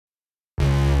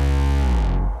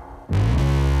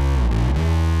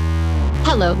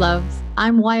Hello, loves.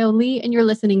 I'm Wyo Lee, and you're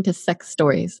listening to Sex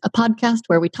Stories, a podcast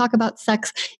where we talk about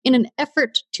sex in an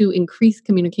effort to increase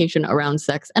communication around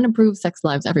sex and improve sex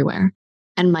lives everywhere.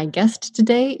 And my guest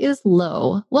today is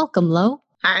Lo. Welcome, Lo.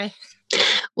 Hi.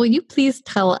 Will you please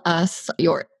tell us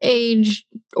your age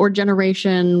or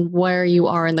generation, where you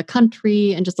are in the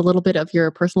country, and just a little bit of your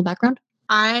personal background?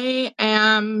 I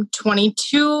am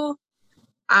 22.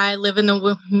 I live in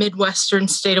the Midwestern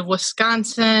state of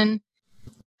Wisconsin.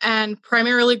 And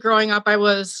primarily growing up, I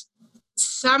was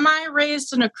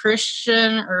semi-raised in a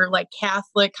Christian or like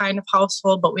Catholic kind of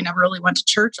household, but we never really went to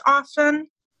church often.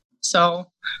 So.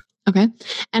 Okay.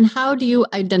 And how do you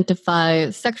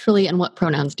identify sexually, and what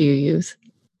pronouns do you use?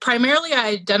 Primarily, I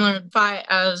identify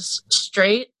as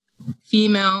straight,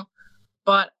 female,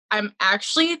 but I'm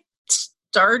actually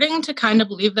starting to kind of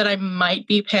believe that I might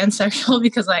be pansexual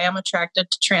because I am attracted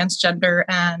to transgender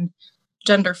and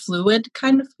gender fluid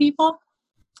kind of people.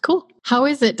 Cool. How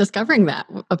is it discovering that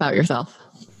about yourself?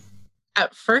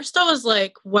 At first, I was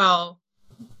like, well,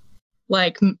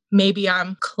 like maybe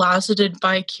I'm closeted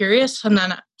bi-curious. And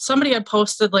then somebody had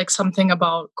posted like something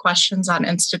about questions on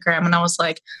Instagram. And I was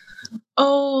like,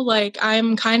 oh, like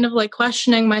I'm kind of like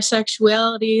questioning my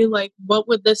sexuality. Like, what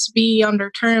would this be under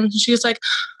terms? And she was like,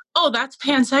 oh, that's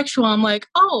pansexual. I'm like,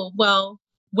 oh, well,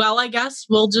 I guess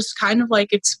we'll just kind of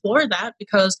like explore that,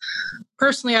 because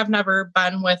personally, I've never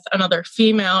been with another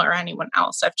female or anyone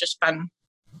else. I've just been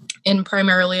in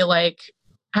primarily like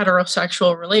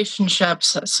heterosexual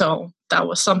relationships. So that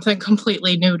was something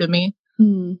completely new to me.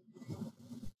 And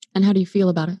how do you feel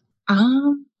about it?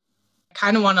 I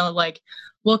kind of want to like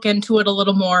look into it a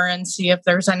little more and see if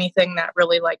there's anything that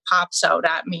really like pops out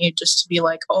at me, just to be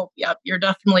like, oh, yep, you're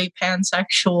definitely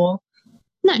pansexual.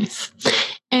 Nice.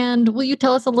 And will you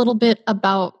tell us a little bit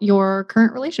about your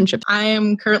current relationship? I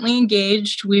am currently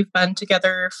engaged. We've been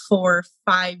together for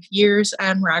 5 years,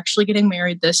 and we're actually getting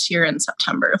married this year in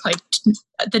September, like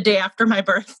the day after my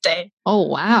birthday. Oh,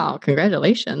 wow.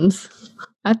 Congratulations.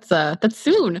 That's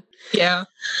soon. Yeah.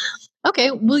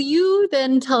 Okay. Will you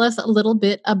then tell us a little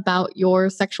bit about your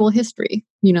sexual history?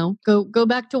 You know, go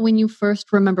back to when you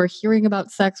first remember hearing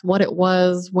about sex, what it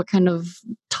was, what kind of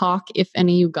talk, if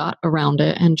any, you got around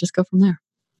it, and just go from there.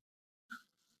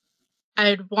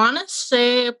 I'd want to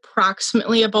say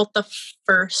approximately about the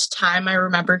first time I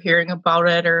remember hearing about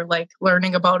it or like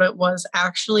learning about it was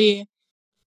actually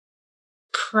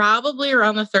probably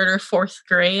around the 3rd or 4th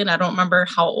grade. I don't remember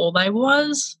how old I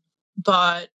was,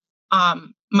 but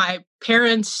my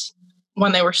parents,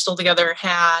 when they were still together,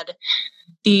 had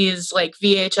these like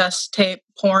VHS tape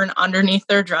porn underneath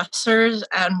their dressers.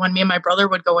 And when me and my brother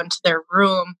would go into their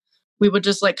room, we would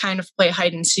just like kind of play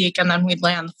hide and seek, and then we'd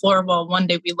lay on the floor. Well, one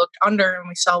day we looked under and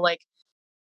we saw like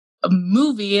a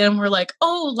movie, and we're like,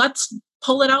 oh, let's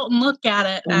pull it out and look at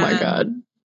it. Oh my God.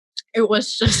 It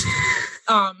was just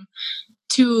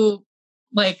two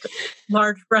like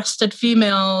large breasted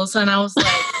females. And I was like,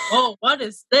 oh, what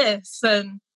is this?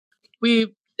 And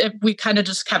we kind of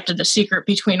just kept it a secret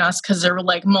between us, because there were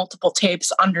like multiple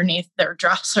tapes underneath their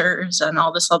dressers and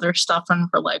all this other stuff. And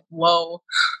we're like, whoa.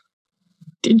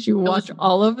 Did you watch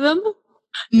all of them?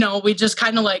 No, we just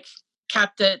kind of like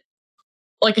kept it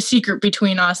like a secret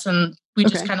between us, and we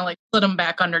just kind of like put them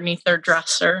back underneath their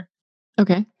dresser.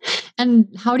 Okay. And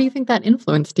how do you think that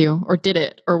influenced you? Or did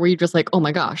it? Or were you just like, oh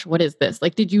my gosh, what is this?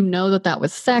 Like, did you know that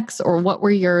was sex? Or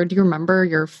do you remember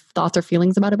your thoughts or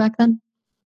feelings about it back then?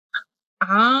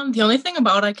 The only thing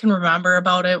I can remember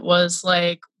about it was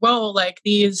like, whoa, like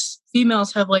these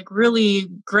females have like really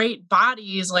great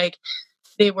bodies. Like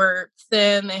they were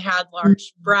thin, they had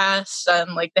large breasts,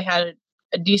 and like they had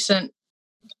a decent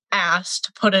ass,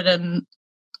 to put it in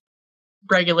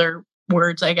regular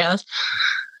words, I guess.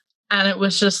 And it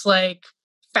was just like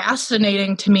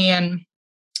fascinating to me and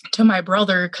to my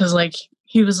brother, because like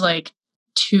he was like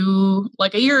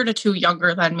a year or two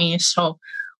younger than me. So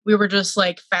we were just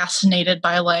like fascinated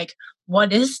by like,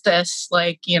 what is this?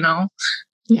 Like, you know?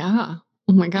 Yeah.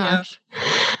 Oh my gosh.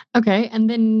 Yeah. Okay. And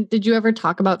then did you ever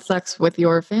talk about sex with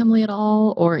your family at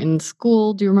all, or in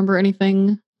school? Do you remember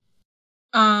anything?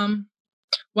 Well,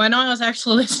 I know I was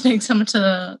actually listening to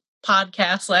the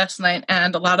podcast last night,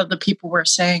 and a lot of the people were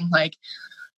saying like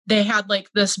they had like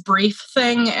this brief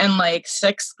thing in like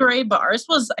 6th grade, but ours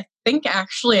was, I think,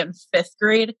 actually in 5th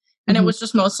grade. And it was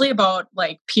just mostly about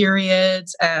like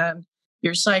periods and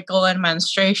your cycle and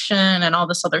menstruation and all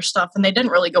this other stuff. And they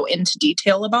didn't really go into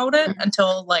detail about it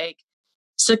until like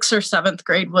 6th or 7th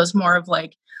grade was more of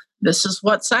like, this is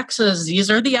what sex is.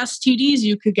 These are the STDs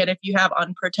you could get if you have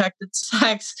unprotected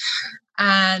sex.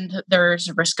 And there's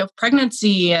a risk of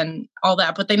pregnancy and all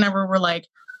that. But they never were like,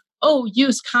 oh,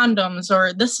 use condoms,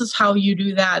 or this is how you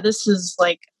do that. This is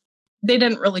like, they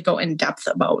didn't really go in depth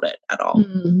about it at all.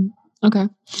 Mm-hmm. Okay.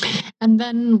 And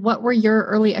then what were your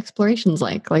early explorations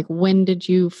like? Like when did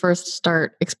you first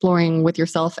start exploring with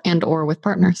yourself and or with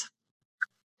partners?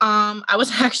 I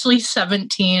was actually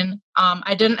 17.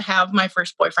 I didn't have my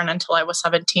first boyfriend until I was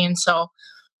 17. So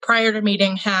prior to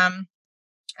meeting him,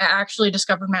 I actually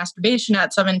discovered masturbation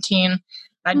at 17.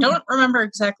 I don't remember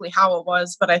exactly how it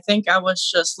was, but I think I was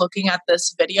just looking at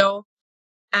this video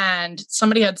and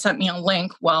somebody had sent me a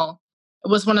link. Well, it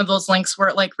was one of those links where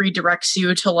it like redirects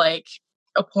you to like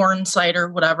a porn site or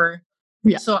whatever.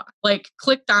 Yeah. So I like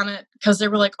clicked on it because they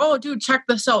were like, oh, dude, check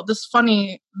this out. This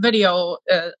funny video.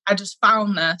 I just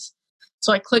found this.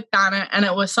 So I clicked on it and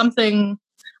it was something,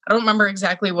 I don't remember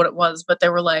exactly what it was, but they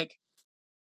were like,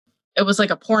 it was like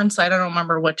a porn site. I don't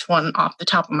remember which one off the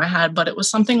top of my head, but it was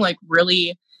something like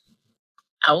really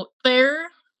out there.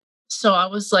 So I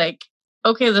was like,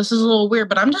 okay, this is a little weird,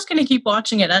 but I'm just going to keep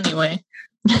watching it anyway.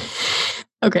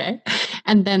 Okay.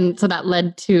 And then, so that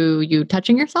led to you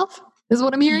touching yourself, is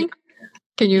what I'm hearing? Yeah.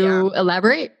 Can you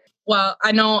elaborate? Well,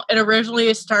 I know it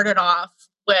originally started off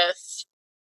with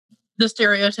the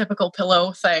stereotypical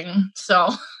pillow thing. So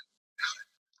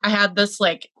I had this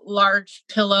like large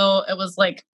pillow. It was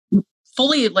like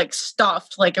fully like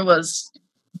stuffed. Like it was,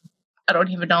 I don't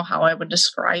even know how I would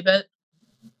describe it.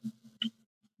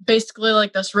 Basically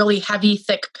like this really heavy,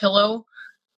 thick pillow.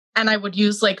 And I would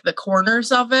use like the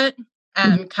corners of it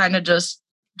and kind of just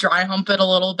dry hump it a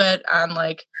little bit and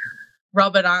like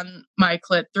rub it on my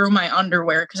clit through my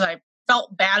underwear because I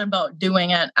felt bad about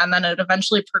doing it. And then it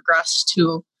eventually progressed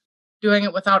to doing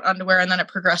it without underwear. And then it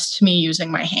progressed to me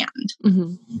using my hand.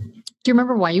 Mm-hmm. Do you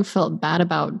remember why you felt bad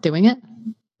about doing it?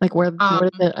 Like where did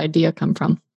the idea come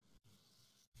from?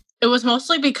 It was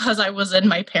mostly because I was in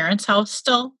my parents' house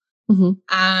still. Mm-hmm.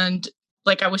 And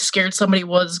like I was scared somebody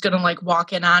was going to like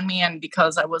walk in on me. And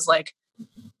because I was like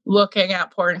looking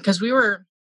at porn, because we were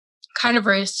kind of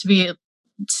raised to be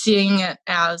seeing it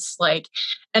as like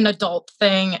an adult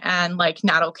thing and like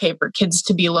not okay for kids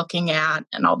to be looking at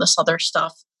and all this other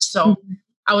stuff. So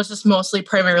I was just mostly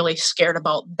primarily scared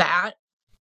about that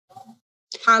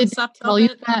concept. Did they tell you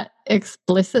that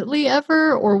explicitly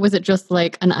ever, or was it just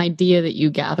like an idea that you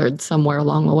gathered somewhere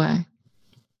along the way?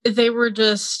 They were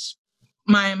just,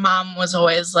 my mom was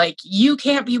always like, you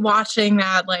can't be watching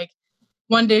that. Like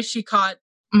one day she caught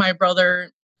my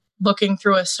brother looking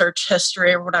through a search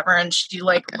history or whatever, and she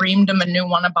like reamed him a new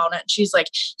one about it. She's like,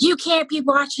 you can't be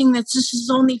watching this. This is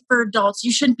only for adults.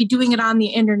 You shouldn't be doing it on the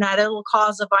internet. It'll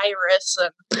cause a virus.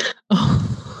 And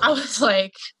I was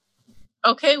like,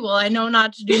 okay, well, I know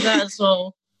not to do that.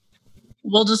 So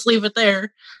we'll just leave it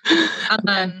there. And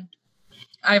then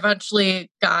I eventually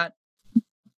got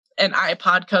an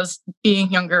iPod because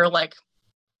being younger, like,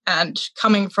 and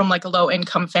coming from like a low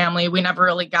income family, we never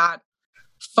really got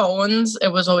phones.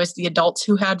 It was always the adults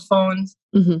who had phones.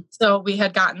 Mm-hmm. So we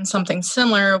had gotten something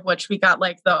similar, which we got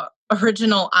like the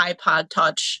original iPod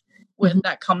Touch with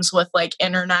that comes with like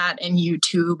internet and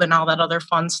YouTube and all that other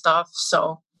fun stuff.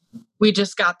 So we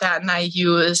just got that, and I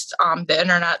used the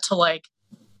internet to like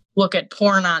look at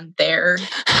porn on there.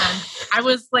 And I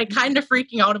was like kind of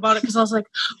freaking out about it because I was like,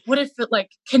 what if it like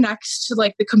connects to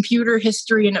like the computer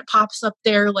history and it pops up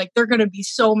there? Like they're going to be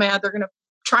so mad. They're going to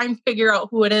try and figure out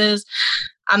who it is.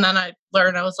 And then I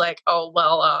learned, I was like, oh,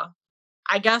 well,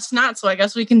 I guess not. So I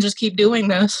guess we can just keep doing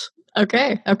this.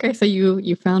 Okay. So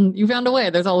you found a way.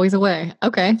 There's always a way.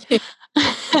 Okay.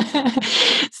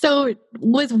 So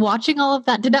was watching all of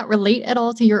that, did that relate at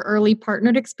all to your early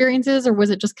partnered experiences, or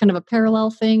was it just kind of a parallel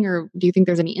thing? Or do you think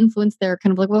there's any influence there?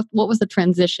 Kind of like what was the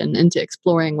transition into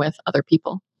exploring with other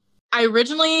people? I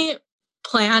originally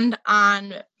planned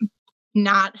on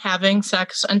not having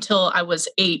sex until I was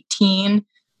 18.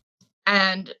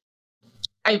 And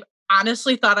I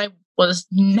honestly thought I was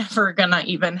never going to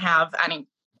even have any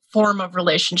form of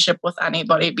relationship with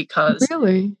anybody because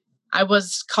really? I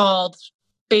was called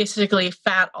basically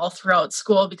fat all throughout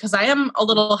school because I am a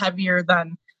little heavier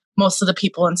than most of the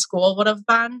people in school would have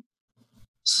been.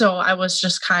 So I was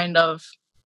just kind of,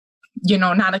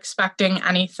 not expecting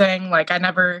anything. Like I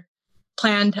never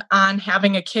planned on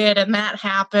having a kid and that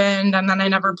happened. And then I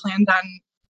never planned on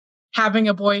having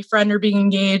a boyfriend or being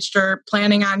engaged or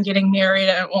planning on getting married.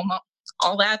 And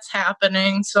all that's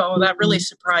happening. So that really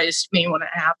surprised me when it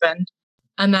happened.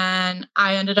 And then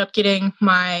I ended up getting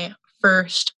my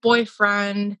first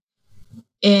boyfriend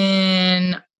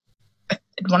in, I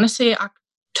want to say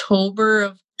October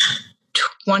of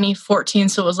 2014.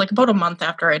 So it was like about a month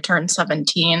after I turned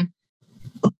 17.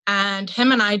 And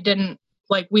him and I didn't,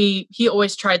 like he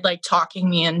always tried like talking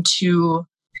me into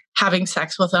having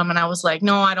sex with him. And I was like,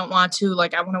 no, I don't want to.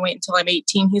 Like, I want to wait until I'm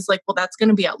 18. He's like, well, that's going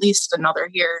to be at least another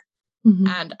year. Mm-hmm.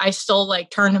 And I still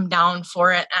like turned him down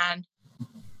for it. And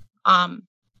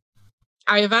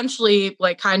I eventually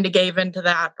like kind of gave into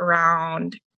that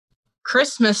around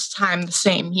Christmas time the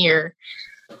same year,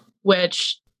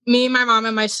 which me, my mom,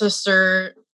 and my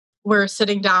sister were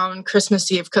sitting down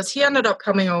Christmas Eve because he ended up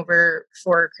coming over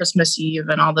for Christmas Eve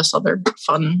and all this other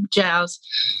fun jazz.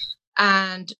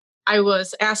 And I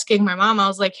was asking my mom, I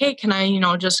was like, hey, can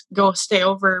I, just go stay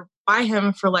over by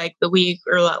him for like the week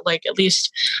or like at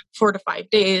least 4 to 5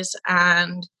 days?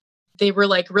 And they were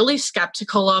like really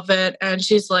skeptical of it. And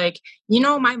she's like,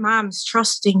 my mom's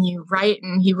trusting you, right?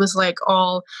 And he was like,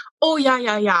 oh, yeah.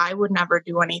 I would never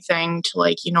do anything to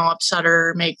like, upset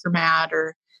her, make her mad,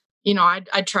 or,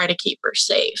 I'd try to keep her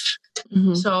safe.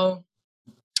 Mm-hmm. So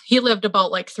he lived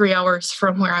about like 3 hours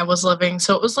from where I was living.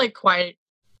 So it was like quite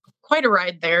a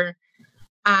ride there.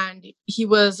 And he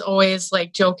was always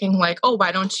like joking, like, oh,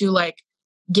 why don't you like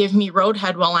give me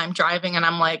roadhead while I'm driving? And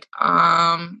I'm like,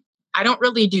 I don't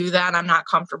really do that. I'm not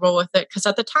comfortable with it. Because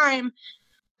at the time,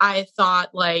 I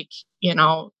thought like,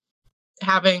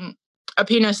 having a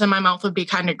penis in my mouth would be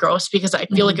kind of gross because I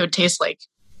feel like it would taste like,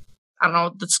 I don't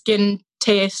know, the skin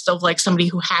taste of like somebody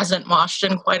who hasn't washed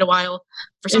in quite a while.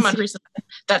 For some odd reason,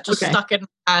 that just stuck in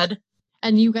my head.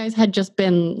 And you guys had just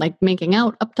been like making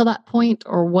out up to that point,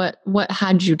 or what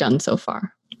had you done so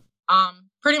far?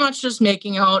 Pretty much just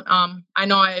making out. I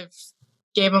know I've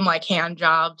gave him like hand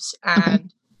jobs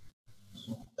and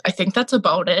I think that's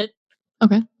about it.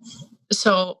 Okay.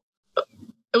 So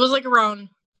it was like around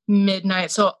midnight.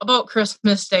 So about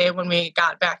Christmas Day when we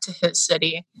got back to his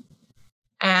city,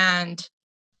 and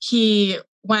he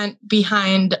went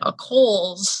behind a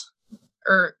Kohl's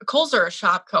or a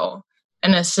Shopko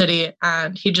in his city,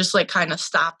 and he just like kind of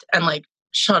stopped and like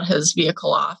shut his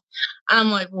vehicle off. And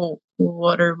I'm like, well,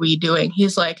 what are we doing?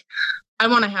 He's like, I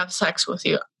want to have sex with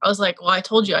you. I was like, well, I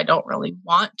told you I don't really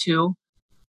want to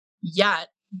yet,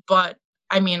 but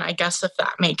I mean, I guess if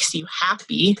that makes you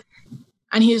happy.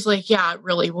 And he's like, yeah, it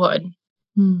really would.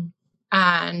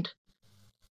 And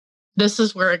this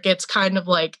is where it gets kind of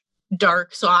like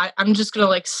dark. So I'm just going to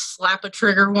like slap a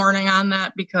trigger warning on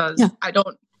that because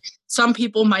some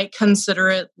people might consider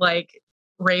it like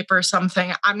rape or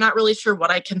something. I'm not really sure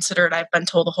what I consider it. I've been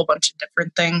told a whole bunch of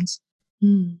different things.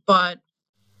 But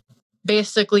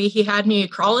basically, he had me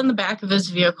crawl in the back of his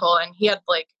vehicle, and he had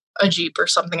like a Jeep or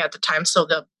something at the time. So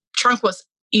the trunk was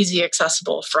easy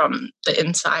accessible from the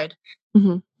inside.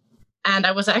 Mm-hmm. And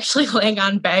I was actually laying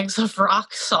on bags of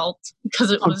rock salt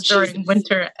because it was during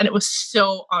winter, and it was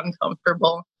so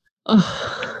uncomfortable.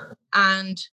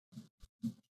 And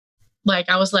like,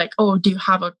 I was like, oh, do you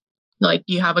have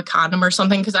a condom or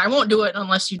something? Because I won't do it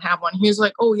unless you have one. He was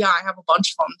like, oh yeah, I have a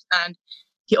bunch of them. And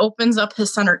he opens up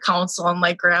his center console and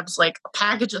like grabs like a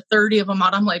package of 30 of them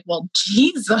out. I'm like, well,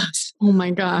 Jesus. Oh my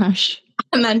gosh.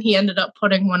 And then he ended up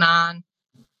putting one on.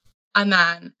 And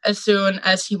then as soon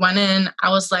as he went in, I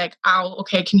was like, ow,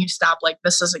 okay, can you stop? Like,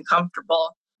 this isn't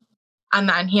comfortable. And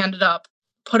then he ended up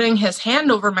putting his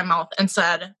hand over my mouth and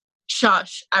said,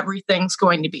 shush, everything's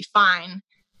going to be fine.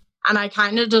 And I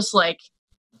kind of just like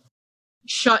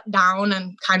shut down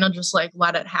and kind of just like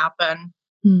let it happen.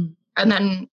 And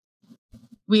then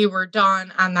we were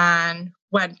done and then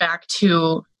went back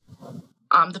to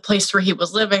the place where he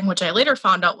was living, which I later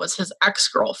found out was his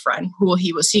ex-girlfriend who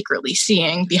he was secretly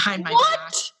seeing behind my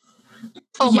back.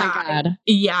 Oh my God.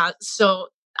 Yeah. So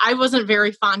I wasn't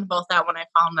very fond about that when I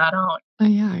found that out. Oh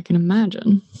yeah, I can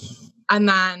imagine. And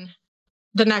then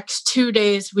the next 2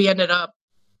 days we ended up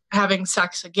having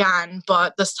sex again,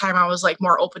 but this time I was like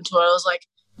more open to it. I was like,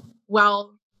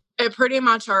 well, it pretty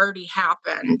much already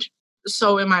happened,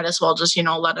 so we might as well just,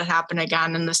 let it happen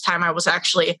again. And this time I was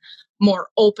actually more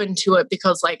open to it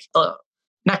because like the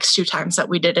next 2 times that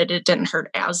we did it, it didn't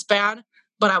hurt as bad,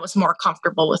 but I was more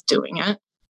comfortable with doing it.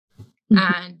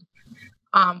 And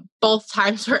both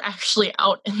times were actually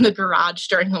out in the garage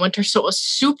during the winter. So it was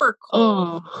super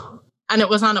cold. And it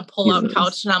was on a pull-out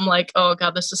couch. And I'm like, oh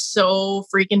God, this is so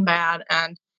freaking bad.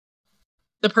 And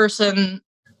the person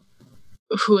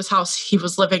whose house he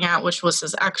was living at, which was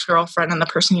his ex-girlfriend and the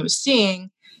person he was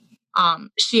seeing,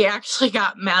 she actually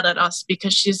got mad at us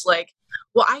because she's like,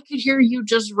 well, I could hear you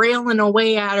just railing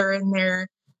away at her in there.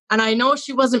 And I know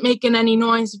she wasn't making any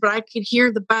noise, but I could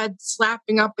hear the bed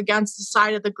slapping up against the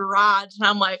side of the garage. And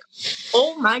I'm like,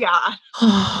 oh my God.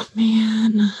 Oh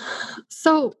man.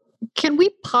 So can we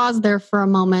pause there for a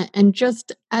moment and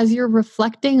just as you're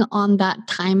reflecting on that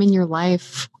time in your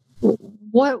life,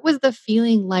 what was the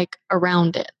feeling like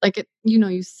around it? Like,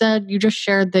 you said, you just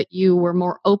shared that you were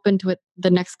more open to it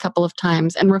the next couple of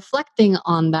times, and reflecting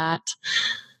on that,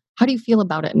 how do you feel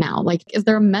about it now? Like, is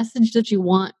there a message that you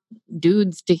want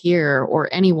dudes to hear, or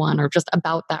anyone, or just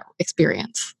about that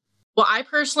experience? Well, I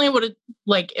personally would have,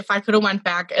 like, if I could have went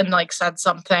back and like said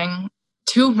something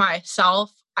to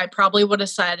myself, I probably would have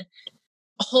said,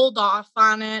 hold off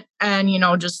on it and,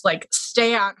 just like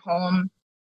stay at home.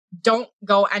 Don't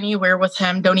go anywhere with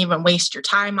him. Don't even waste your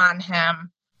time on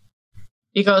him.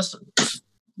 Because,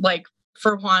 like,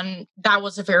 for one, that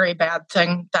was a very bad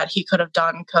thing that he could have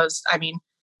done. Because, I mean,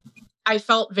 I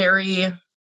felt very,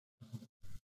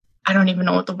 I don't even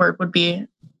know what the word would be,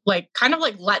 like, kind of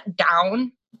like let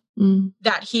down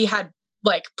that he had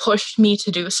like pushed me to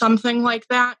do something like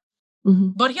that.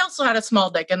 Mm-hmm. But he also had a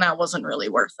small dick, and that wasn't really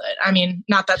worth it. I mean,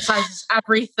 not that size is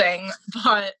everything,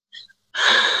 but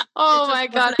oh my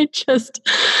God.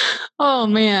 Oh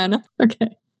man.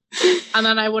 Okay. And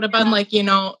then I would have been like,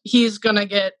 he's going to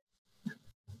get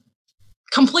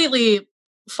completely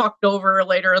fucked over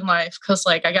later in life. Cause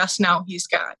like, I guess now he's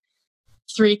got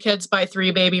 3 kids by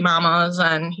 3 baby mamas,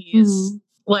 and he's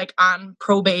like on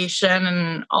probation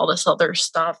and all this other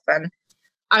stuff. And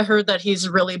I heard that he's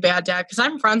a really bad dad, because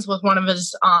I'm friends with one of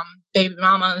his baby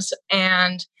mamas,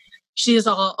 and she's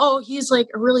all, oh, he's like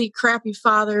a really crappy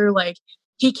father. Like,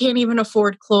 he can't even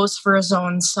afford clothes for his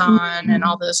own son and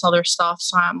all this other stuff.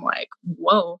 So I'm like,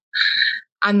 whoa.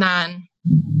 And then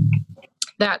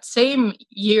that same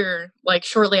year, like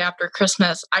shortly after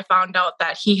Christmas, I found out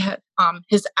that he had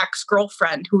his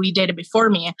ex-girlfriend, who he dated before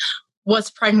me,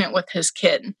 was pregnant with his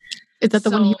kid. Is that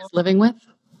the one he was living with?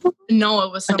 No,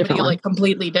 it was somebody like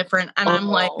completely different. And I'm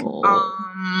like,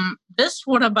 this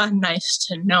would have been nice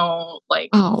to know,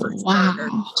 like, for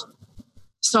starters.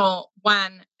 So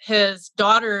when his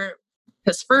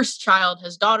first child,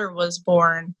 his daughter was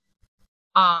born,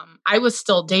 I was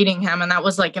still dating him, and that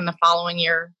was like in the following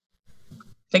year. I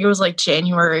think it was like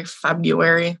January,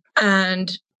 February.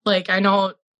 And like, I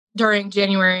know during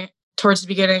January, towards the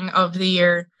beginning of the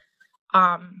year,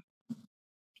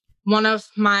 one of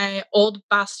my old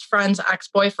best friend's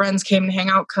ex-boyfriends came to hang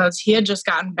out, because he had just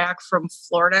gotten back from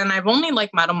Florida, and I've only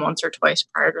like met him once or twice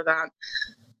prior to that.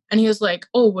 And he was like,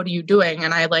 oh, what are you doing?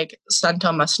 And I like sent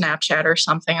him a Snapchat or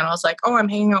something, and I was like, oh, I'm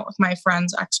hanging out with my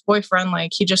friend's ex-boyfriend.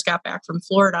 Like, he just got back from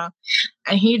Florida.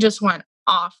 And he just went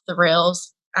off the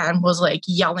rails and was like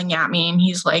yelling at me. And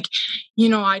he's like,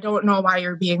 I don't know why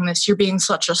you're being this. You're being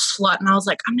such a slut. And I was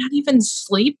like, I'm not even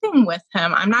sleeping with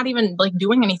him. I'm not even like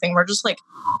doing anything. We're just like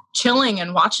chilling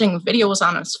and watching videos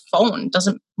on his phone.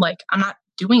 I'm not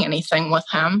doing anything with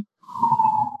him.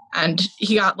 And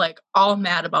he got like all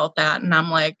mad about that. And I'm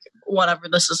like, whatever,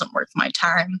 this isn't worth my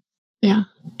time. Yeah.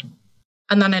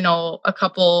 And then I know a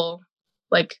couple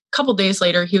days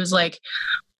later, he was like,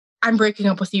 I'm breaking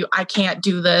up with you. I can't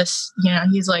do this.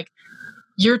 He's like,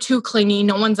 you're too clingy.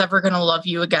 No one's ever going to love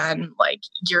you again. Like,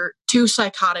 you're too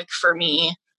psychotic for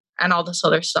me, and all this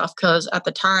other stuff. Cause at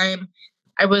the time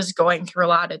I was going through a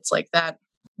lot. It's like that,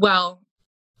 well,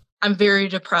 I'm very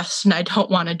depressed and I don't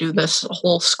want to do this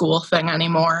whole school thing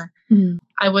anymore.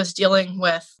 I was dealing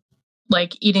with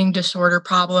like eating disorder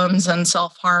problems and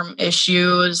self-harm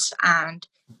issues. And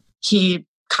he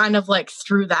kind of like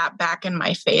threw that back in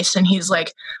my face. And he's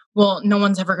like, well, no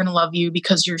one's ever going to love you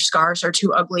because your scars are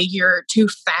too ugly. You're too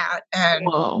fat. And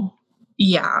whoa.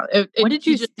 Yeah. What did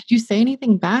you say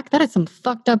anything back? That is some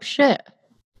fucked up shit.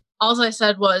 All I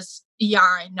said was, yeah,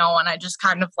 I know. And I just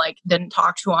kind of like didn't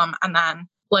talk to him. And then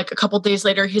like a couple days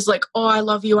later, he's like, oh, I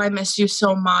love you. I miss you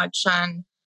so much. And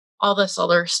all this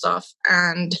other stuff.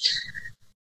 And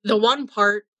the one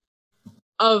part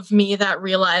of me that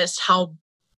realized how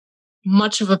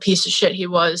much of a piece of shit he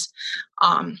was,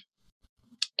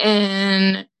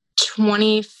 in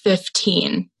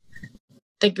 2015, I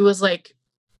think it was like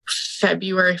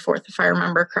February 4th, if I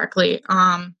remember correctly,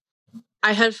 I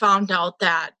had found out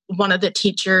that one of the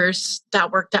teachers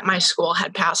that worked at my school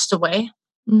had passed away.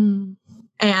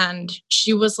 And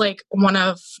she was like one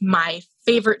of my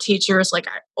favorite teachers. Like,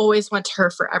 I always went to her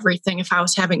for everything if I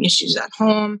was having issues at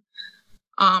home.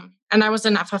 And I was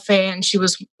an FFA, and she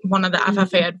was one of the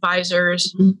FFA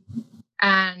advisors.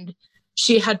 And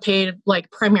she had paid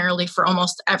like primarily for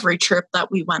almost every trip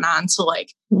that we went on. So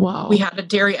like, wow. We had a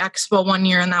dairy expo one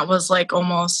year, and that was like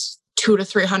almost $200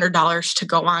 to $300 to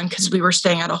go on, because we were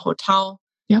staying at a hotel.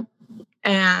 Yep.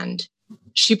 And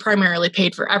she primarily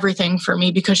paid for everything for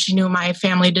me, because she knew my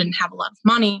family didn't have a lot of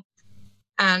money.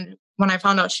 And when I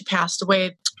found out she passed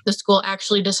away, the school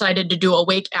actually decided to do a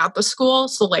wake at the school.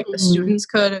 So like the students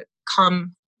could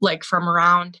come like from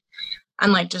around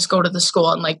and like just go to the school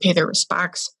and like pay their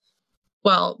respects.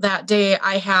 Well, that day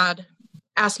I had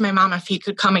asked my mom if he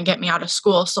could come and get me out of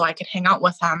school so I could hang out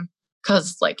with him.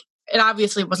 Cause like, it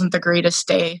obviously wasn't the greatest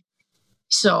day.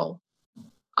 So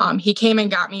he came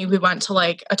and got me. We went to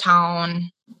like a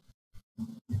town,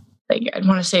 like I'd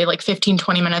want to say like 15,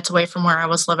 20 minutes away from where I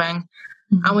was living.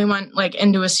 Mm-hmm. And we went like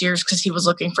into a Sears because he was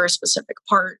looking for a specific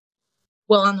part.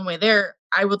 Well, on the way there,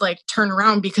 I would like turn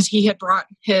around because he had brought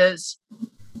his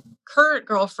current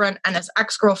girlfriend and his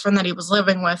ex-girlfriend that he was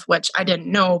living with, which I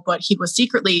didn't know, but he was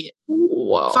secretly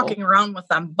fucking around with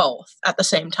them both at the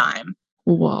same time.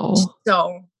 Whoa.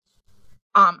 So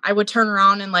I would turn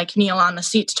around and like kneel on the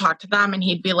seat to talk to them, and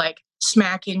he'd be like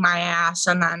smacking my ass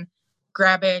and then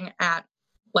grabbing at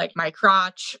like my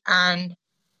crotch. And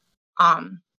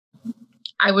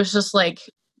I was just like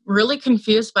really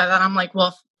confused by that. I'm like, well,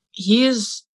 if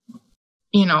he's,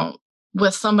 you know,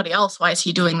 with somebody else, why is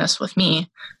he doing this with me?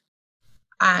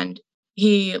 And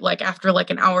he, like, after like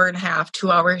an hour and a half, 2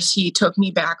 hours, he took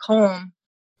me back home,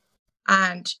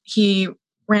 and he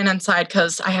ran inside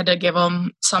because I had to give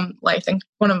him some, like, I think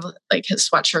one of like his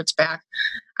sweatshirts back,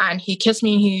 and he kissed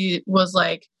me. He was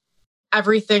like,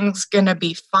 everything's going to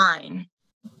be fine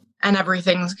and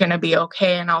everything's going to be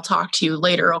okay. And I'll talk to you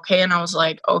later. Okay. And I was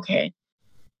like, okay.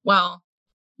 Well,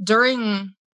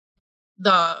 during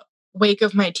the wake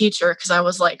of my teacher, because I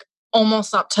was like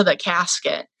almost up to the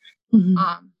casket,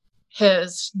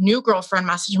 his new girlfriend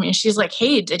messaged me and she's like,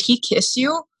 hey, did he kiss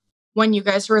you when you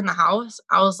guys were in the house?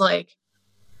 I was like,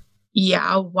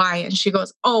 yeah, why? And she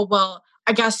goes, oh, well,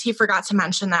 I guess he forgot to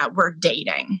mention that we're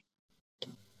dating.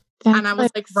 That's and I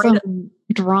was like some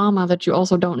drama that you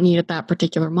also don't need at that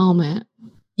particular moment.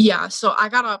 Yeah. So I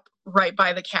got up right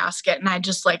by the casket and I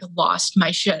just like lost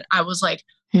my shit. I was like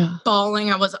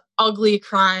bawling. I was ugly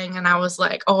crying. And I was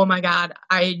like, oh my God,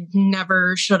 I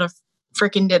never should have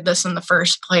freaking did this in the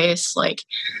first place. Like,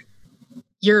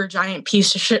 you're a giant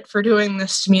piece of shit for doing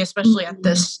this to me, especially at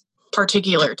this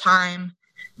particular time.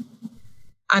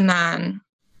 And then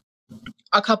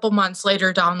a couple months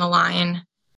later down the line,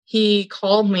 he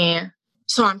called me.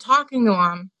 So I'm talking to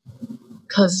him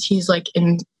because he's like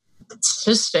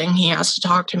insisting he has to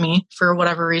talk to me for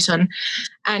whatever reason.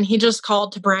 And he just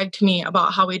called to brag to me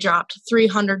about how he dropped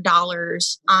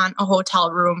 $300 on a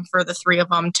hotel room for the three of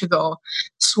them to go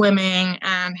swimming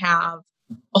and have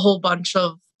a whole bunch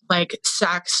of like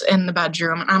sex in the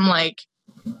bedroom. And I'm like,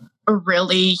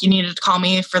 really? You needed to call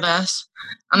me for this?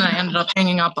 And then I ended up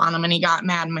hanging up on him and he got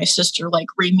mad. And my sister like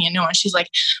read me a note and she's like,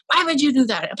 why would you do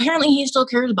that? Apparently he still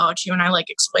cares about you. And I like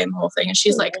explained the whole thing and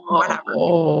she's like, whatever.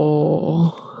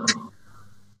 Oh.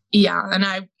 Yeah. And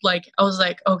I was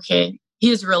like, okay,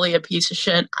 he's really a piece of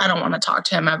shit. I don't want to talk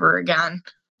to him ever again.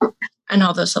 And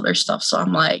all this other stuff. So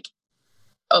I'm like,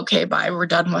 okay, bye. We're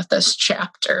done with this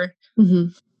chapter. Mm-hmm.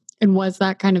 And was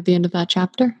that kind of the end of that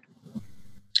chapter?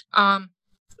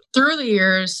 Through the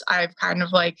years, I've kind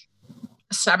of like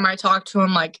semi-talked to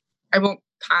him. Like, I won't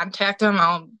contact him.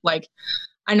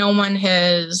 I know when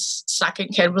his second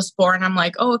kid was born, I'm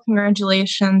like, oh,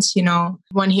 congratulations. You know,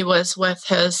 when he was with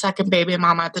his second baby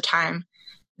mama at the time,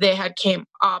 they had came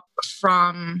up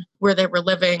from where they were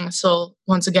living. So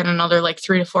once again, another like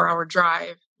 3 to 4 hour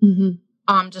drive,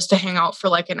 just to hang out for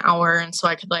like an hour. And so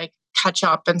I could like catch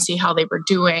up and see how they were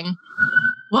doing.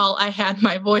 Well, I had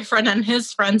my boyfriend and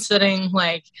his friend sitting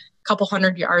like a couple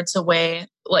 100 yards away,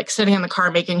 like sitting in the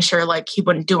car, making sure like he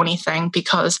wouldn't do anything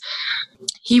because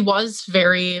he was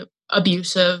very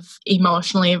abusive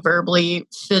emotionally, verbally,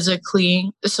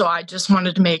 physically. So I just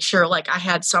wanted to make sure like I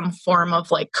had some form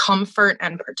of like comfort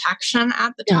and protection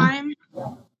at the time.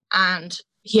 And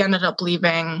he ended up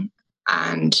leaving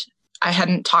and I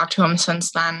hadn't talked to him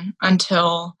since then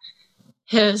until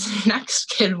his next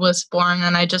kid was born.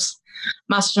 And I just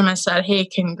messaged him and said, hey,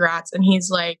 congrats. And he's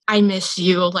like, I miss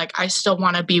you. Like, I still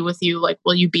want to be with you. Like,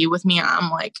 will you be with me? And I'm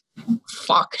like,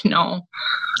 fuck no.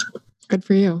 Good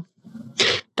for you.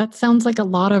 That sounds like a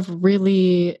lot of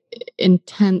really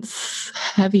intense,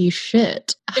 heavy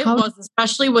shit. It was,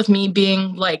 especially with me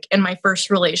being like in my first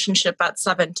relationship at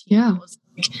 17. Yeah. I was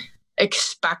like,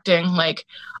 expecting like,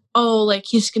 oh, like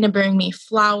he's going to bring me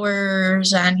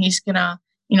flowers and he's going to,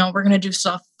 you know, we're going to do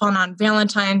stuff fun on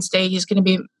Valentine's Day. He's going to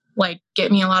be like,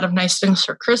 get me a lot of nice things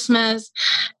for Christmas.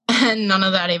 And none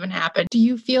of that even happened. Do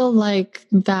you feel like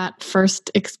that first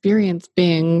experience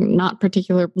being not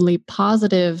particularly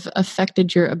positive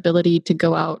affected your ability to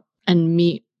go out and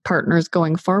meet partners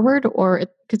going forward? Or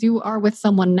because you are with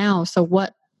someone now, so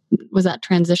what was that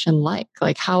transition like?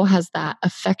 Like, how has that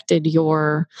affected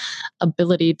your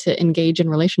ability to engage in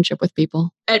relationship with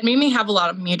people? It made me have a lot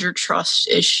of major trust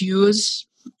issues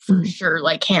for sure.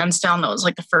 Like, hands down, that was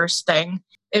like the first thing.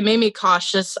 it made me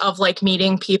cautious of like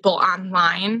meeting people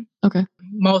online. Okay.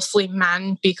 Mostly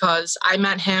men, because I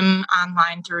met him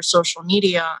online through social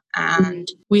media, and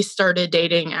we started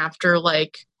dating after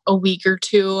like a week or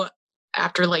two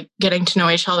after like getting to know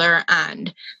each other.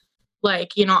 And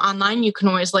like, you know, online you can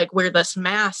always like wear this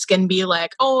mask and be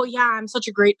like, oh yeah, I'm such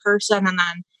a great person. And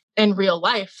then in real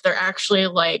life, they're actually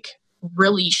like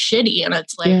really shitty. And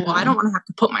it's like, well, I don't want to have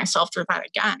to put myself through that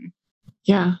again.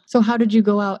 Yeah. So how did you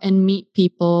go out and meet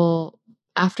people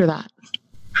after that?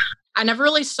 I never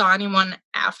really saw anyone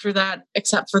after that,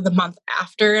 except for the month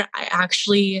after. I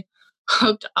actually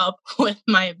hooked up with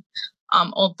my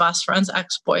old best friend's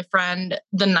ex-boyfriend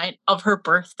the night of her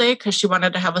birthday because she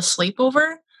wanted to have a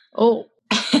sleepover. Oh,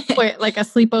 wait, like a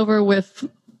sleepover with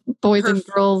boys and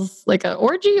girls, like an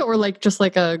orgy, or like just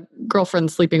like a girlfriend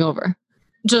sleeping over?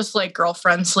 Just like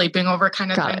girlfriend sleeping over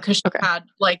kind of thing, because she had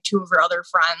like two of her other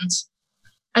friends.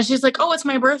 And she's like, oh, it's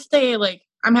my birthday. Like,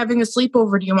 I'm having a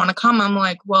sleepover. Do you want to come? I'm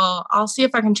like, well, I'll see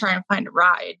if I can try and find a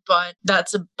ride. But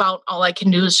that's about all I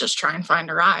can do is just try and find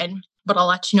a ride. But I'll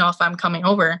let you know if I'm coming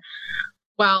over.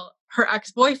 Well, her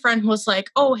ex-boyfriend was like,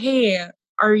 oh, hey,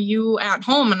 are you at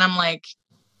home? And I'm like,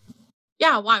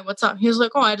 yeah, why? What's up? He was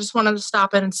like, oh, I just wanted to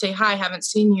stop in and say hi. I haven't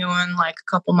seen you in like a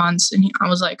couple months. And I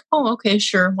was like, oh, okay,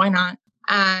 sure. Why not?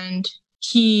 And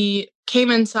he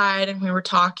came inside and we were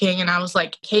talking, and I was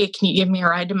like, hey, can you give me a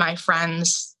ride to my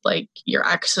friend's, like your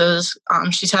ex's?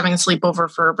 She's having a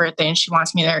sleepover for her birthday and she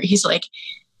wants me there. He's like,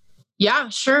 yeah,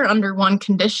 sure, under one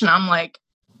condition. I'm like,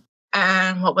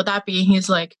 and what would that be? He's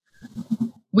like,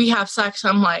 we have sex.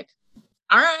 I'm like,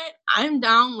 all right, I'm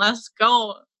down. Let's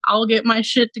go. I'll get my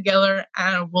shit together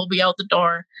and we'll be out the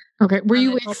door. Okay. Were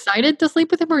you excited to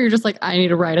sleep with him, or you're just like, I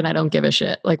need a ride and I don't give a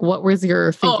shit? Like, what was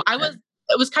your thinking?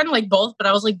 It was kind of like both, but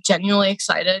I was like genuinely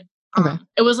excited. Okay.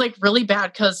 It was like really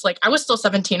bad because like I was still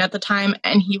 17 at the time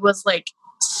and he was like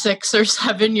 6 or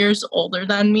 7 years older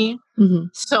than me. Mm-hmm.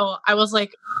 So I was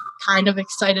like kind of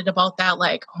excited about that.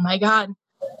 Like, oh my God,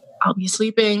 I'll be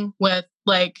sleeping with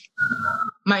like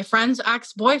my friend's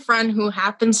ex-boyfriend who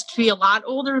happens to be a lot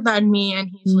older than me, and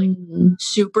he's like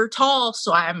super tall.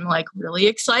 So I'm like really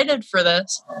excited for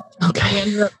this.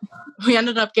 Okay. We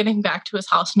ended up getting back to his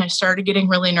house and I started getting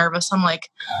really nervous. I'm like,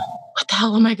 what the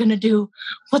hell am I going to do?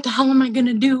 What the hell am I going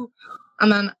to do?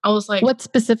 And then I was like, what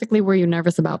specifically were you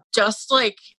nervous about? Just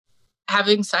like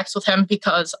having sex with him,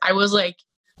 because I was like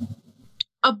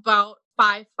about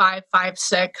 5'5",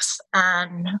 5'6",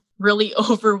 and really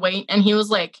overweight. And he was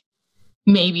like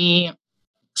maybe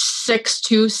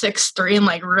 6'2", 6'3", and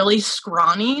like really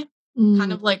scrawny,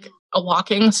 kind of like a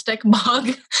walking stick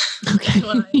bug. Okay.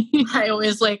 I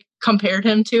always like compared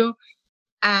him to.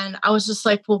 And I was just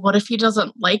like, well, what if he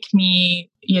doesn't like me,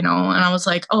 you know? And I was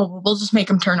like, oh, well, we'll just make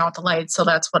him turn out the lights. So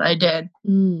that's what I did.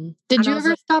 Did you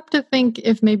ever stop to think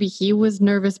if maybe he was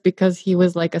nervous because he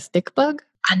was like a stick bug?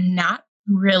 Not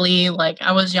really. Like,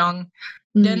 I was young,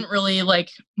 didn't really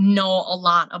like know a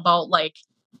lot about like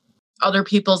other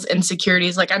people's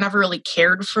insecurities. Like, I never really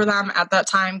cared for them at that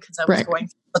time because I was going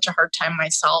through such a hard time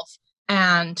myself.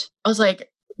 And I was like,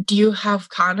 do you have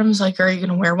condoms? Like, are you going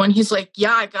to wear one? He's like,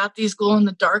 yeah, I got these glow in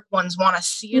the dark ones. Want to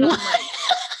see it? I'm like,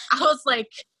 I was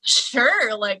like,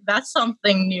 sure. Like, that's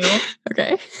something new.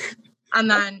 Okay.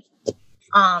 And then,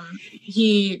 I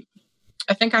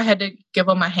think I had to give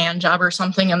him a hand job or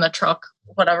something in the truck,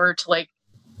 whatever, to like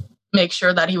make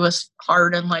sure that he was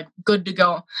hard and like good to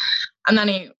go. And then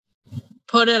he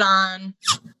put it on,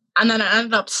 and then it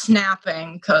ended up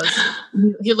snapping because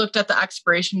he looked at the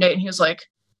expiration date and he was like,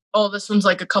 oh, this one's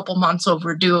like a couple months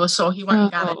overdue. So he went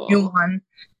and got a new one,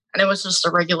 and it was just a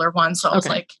regular one. So I was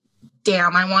like,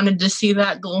 damn, I wanted to see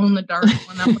that glow in the dark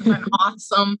one. That would have been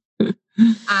awesome.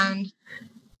 And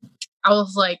I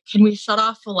was like, can we shut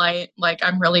off the light? Like,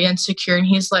 I'm really insecure. And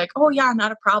he's like, oh yeah,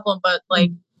 not a problem. But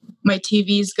like my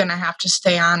TV's going to have to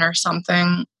stay on or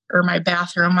something, or my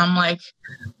bathroom. I'm like,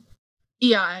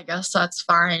 yeah, I guess that's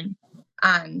fine.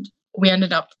 And we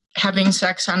ended up having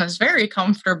sex on his very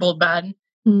comfortable bed.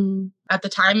 At the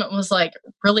time, it was like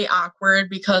really awkward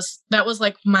because that was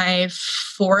like my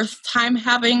 4th time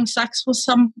having sex with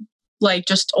some, like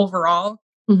just overall.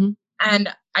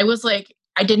 And I was like,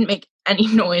 I didn't make any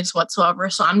noise whatsoever.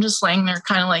 So I'm just laying there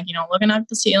kind of like, you know, looking at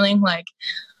the ceiling, like,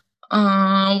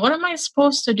 what am I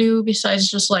supposed to do besides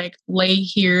just like lay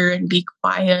here and be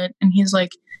quiet? And he's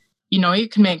like, you know, you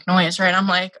can make noise, right? I'm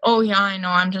like, oh yeah, I know.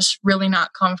 I'm just really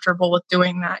not comfortable with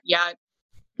doing that yet.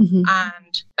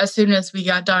 And as soon as we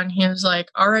got done, he was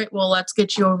like, all right, well, let's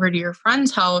get you over to your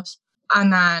friend's house.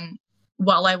 And then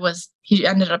he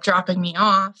ended up dropping me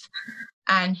off,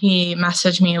 and he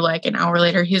messaged me like an hour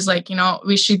later. He's like, you know,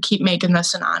 we should keep making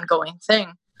this an ongoing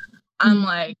thing. I'm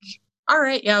like, all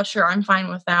right, yeah, sure, I'm fine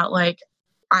with that. Like,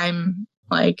 I'm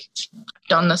like,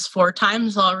 done this 4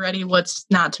 times already. What's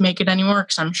not to make it anymore?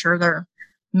 Because I'm sure there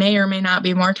may or may not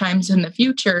be more times in the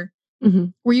future. Mm-hmm.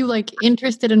 Were you like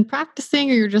interested in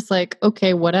practicing, or you're just like,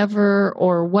 okay, whatever?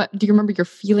 Or what? Do you remember your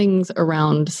feelings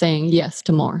around saying yes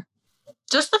to more?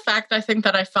 Just the fact I think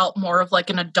that I felt more of like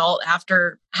an adult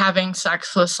after having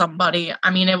sex with somebody. I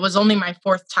mean, it was only my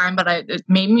 4th time, but it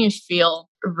made me feel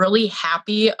really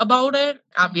happy about it.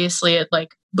 Obviously, it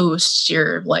like boosts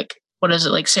your like, what is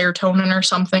it, like serotonin or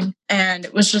something? And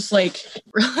it was just like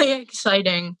really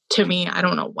exciting to me. I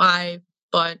don't know why,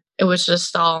 but it was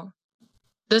just all,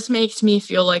 this makes me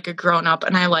feel like a grown up,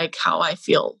 and I like how I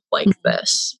feel like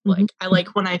this. Like, I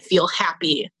like when I feel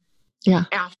happy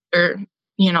after,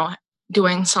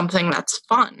 doing something that's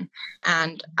fun.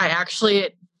 And I actually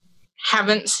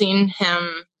haven't seen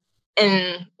him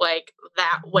in like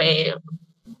that way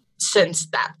since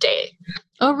that day.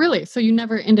 Oh, really? So you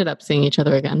never ended up seeing each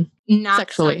other again? Not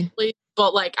sexually,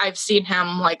 but like I've seen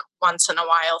him like once in a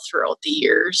while throughout the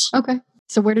years. Okay.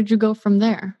 So where did you go from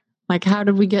there? Like, how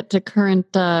did we get to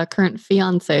current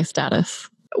fiance status?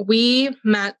 We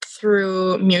met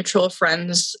through mutual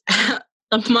friends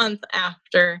a month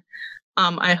after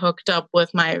I hooked up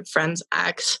with my friend's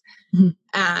ex.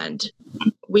 And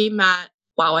we met,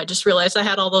 wow, I just realized I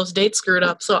had all those dates screwed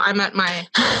up. So I met my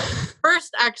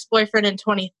first ex-boyfriend in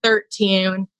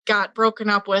 2013, got broken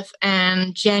up with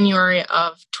in January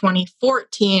of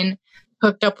 2014,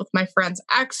 hooked up with my friend's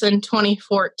ex in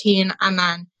 2014, and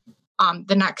then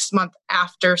the next month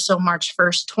after, so March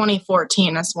 1st,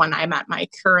 2014 is when I met my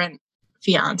current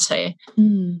fiance.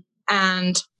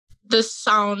 And this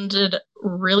sounded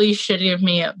really shitty of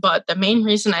me, but the main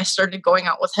reason I started going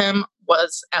out with him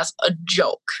was as a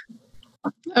joke.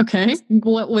 Okay.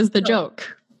 What was the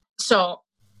joke? So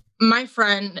my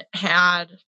friend had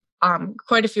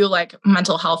quite a few like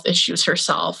mental health issues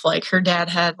herself. Like her dad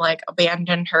had like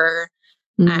abandoned her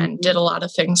and did a lot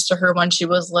of things to her when she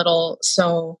was little.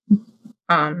 So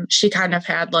she kind of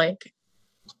had like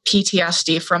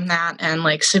PTSD from that and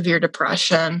like severe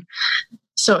depression.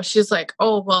 So she's like,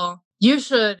 oh, well, you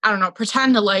should, I don't know,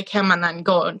 pretend to like him and then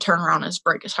go and turn around and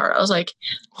break his heart. I was like,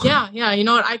 yeah, you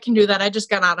know what? I can do that. I just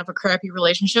got out of a crappy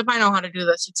relationship. I know how to do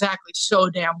this exactly so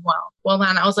damn well. Well,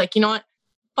 then I was like, you know what?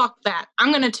 Fuck that.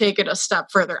 I'm going to take it a step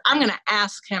further. I'm going to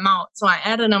ask him out. So I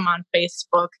added him on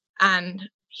Facebook and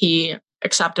he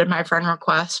accepted my friend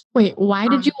request. Wait, why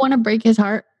did you want to break his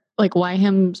heart? Like, why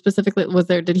him specifically?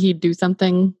 Did he do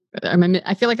something?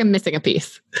 I feel like I'm missing a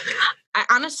piece. I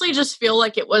honestly just feel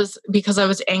like it was because I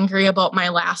was angry about my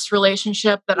last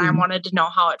relationship that I wanted to know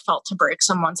how it felt to break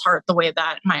someone's heart the way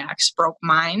that my ex broke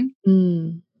mine.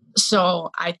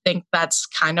 So I think that's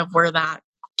kind of where that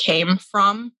came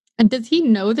from. And does he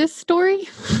know this story?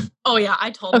 Oh, yeah,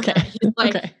 I told him. He's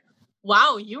like,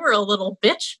 wow, you were a little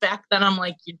bitch back then. I'm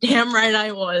like, you're damn right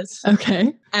I was.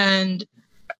 Okay. And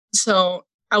so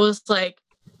I was like,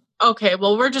 okay,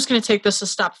 well, we're just going to take this a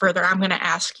step further. I'm going to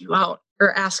ask you out.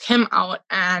 Or ask him out.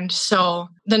 And so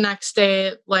the next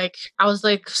day, like, I was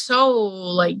like, so,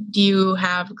 like, do you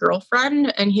have a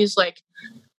girlfriend? And he's like,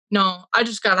 no, I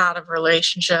just got out of a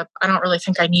relationship. I don't really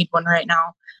think I need one right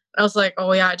now. I was like,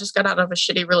 oh, yeah, I just got out of a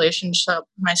shitty relationship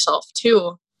myself,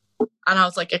 too. And I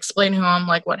was like, explaining to him,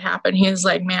 like, what happened. He's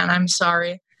like, man, I'm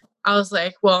sorry. I was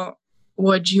like, well,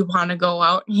 would you want to go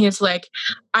out? And he's like,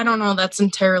 I don't know. That's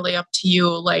entirely up to you.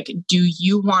 Like, do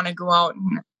you want to go out?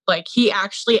 And like, he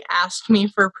actually asked me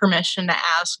for permission to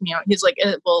ask me out. He's like,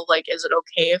 well, like, is it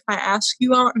okay if I ask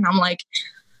you out? And I'm like,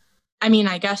 I mean,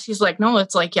 I guess. He's like, no,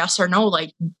 it's like yes or no.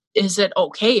 Like, is it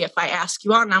okay if I ask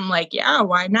you out? And I'm like, yeah,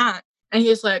 why not? And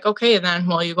he's like, okay, then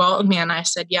will you go out with me? And I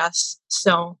said, yes.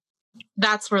 So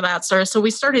that's where that started. So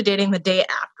we started dating the day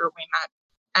after we met.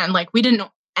 And like, we didn't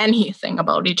know anything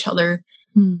about each other.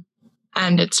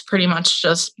 And it's pretty much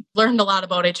just learned a lot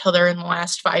about each other in the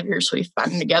last 5 years we've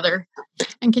been together.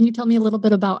 And can you tell me a little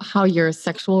bit about how your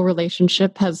sexual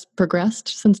relationship has progressed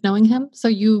since knowing him? So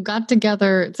you got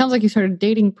together, it sounds like you started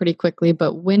dating pretty quickly,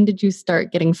 but when did you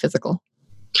start getting physical?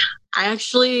 I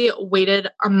actually waited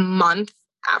a month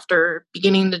after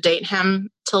beginning to date him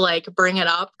to like bring it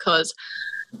up, because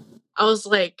I was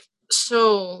like,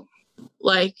 so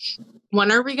like,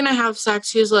 when are we going to have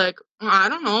sex? He's like, I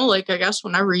don't know. Like, I guess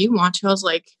whenever you want to. I was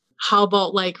like, how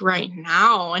about like right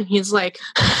now? And he's like,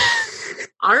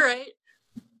 all right.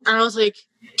 And I was like,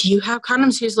 do you have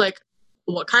condoms? He's like,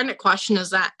 what kind of question is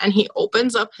that? And he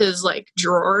opens up his like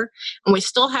drawer, and we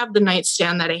still have the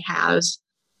nightstand that he has.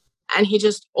 And he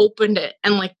just opened it,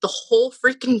 and like the whole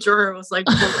freaking drawer was like,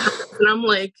 and I'm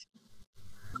like,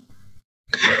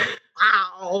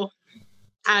 wow.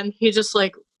 And he just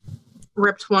like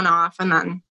ripped one off and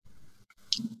then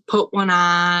put one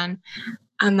on.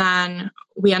 And then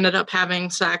we ended up having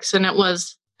sex. And it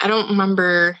was, I don't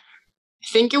remember, I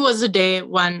think it was a day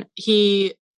when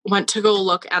he went to go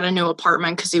look at a new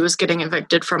apartment because he was getting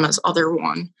evicted from his other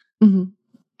one. Mm-hmm.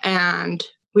 And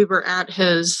we were at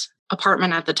his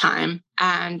apartment at the time.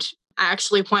 And I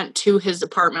actually went to his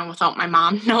apartment without my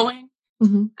mom knowing.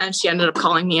 Mm-hmm. And she ended up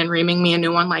calling me and reaming me a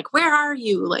new one, like, where are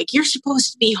you? Like, you're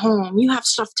supposed to be home. You have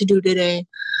stuff to do today.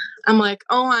 I'm like,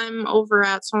 oh, I'm over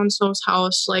at so-and-so's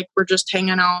house. Like, we're just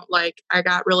hanging out. Like, I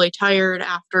got really tired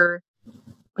after,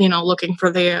 looking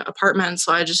for the apartment.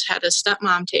 So I just had his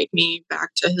stepmom take me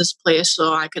back to his place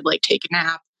so I could, like, take a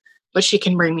nap. But she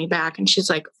can bring me back. And she's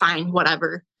like, fine,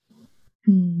 whatever.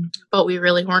 But we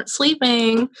really weren't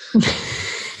sleeping.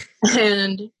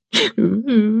 And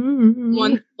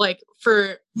one, like,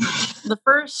 for the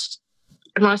first,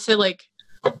 I want to say, like,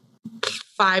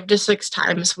 5 to 6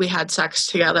 times we had sex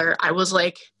together, I was,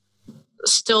 like,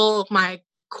 still my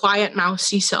quiet,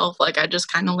 mousy self. Like, I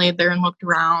just kind of laid there and looked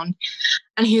around.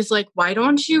 And he's like, why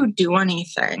don't you do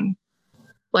anything?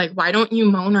 Like, why don't you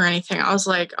moan or anything? I was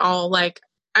like, oh, like,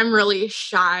 I'm really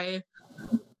shy.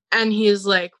 And he's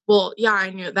like, well, yeah, I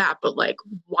knew that, but, like,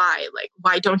 why? Like,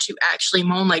 why don't you actually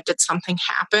moan? Like, did something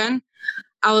happen?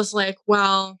 I was like,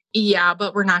 well, yeah,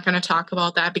 but we're not going to talk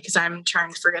about that because I'm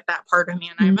trying to forget that part of me.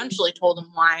 And I eventually told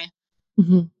him why,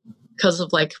 because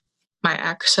of, like, my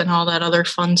ex and all that other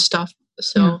fun stuff.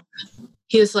 So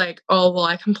he's like, oh, well,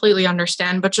 I completely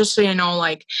understand. But just so you know,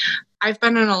 like, I've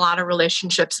been in a lot of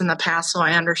relationships in the past, so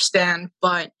I understand.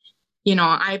 But,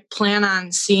 I plan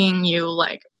on seeing you,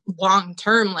 like, long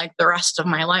term, like, the rest of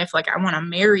my life. Like, I want to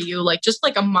marry you, like, just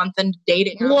like a month into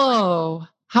dating. Whoa.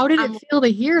 How did it feel to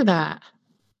hear that?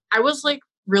 I was, like,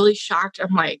 really shocked.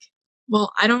 I'm like,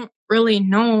 well, I don't really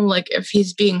know, like, if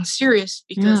he's being serious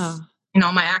because,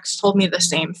 my ex told me the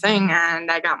same thing and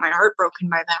I got my heart broken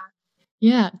by that.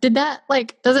 Yeah. Did that,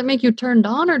 like, does it make you turned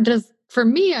on, or for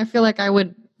me, I feel like I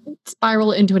would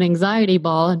spiral into an anxiety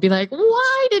ball and be like,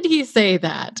 why did he say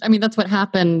that? I mean, that's what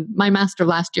happened. My master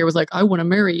last year was like, I want to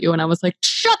marry you. And I was like,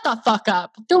 shut the fuck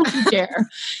up. Don't you dare.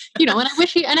 And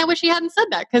I wish he hadn't said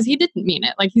that because he didn't mean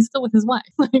it. Like, he's still with his wife.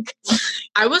 Like,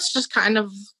 I was just kind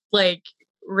of, like,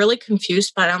 really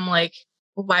confused, but I'm like,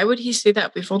 why would he say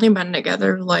that? We've only been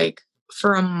together, like,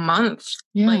 for a month.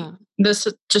 Yeah. Like, this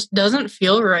just doesn't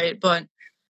feel right. But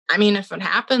I mean, if it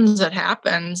happens, it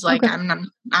happens. Like, okay.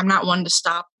 I'm not one to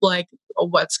stop, like,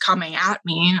 what's coming at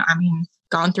me. I mean,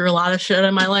 gone through a lot of shit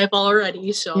in my life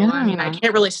already. So, I mean, I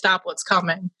can't really stop what's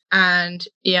coming. And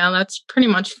yeah, that's pretty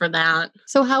much for that.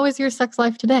 So how is your sex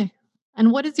life today?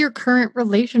 And what is your current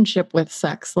relationship with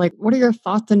sex? Like, what are your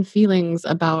thoughts and feelings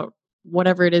about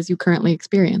whatever it is you currently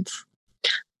experience?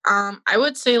 I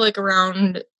would say, like,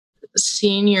 around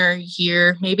senior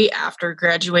year, maybe after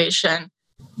graduation,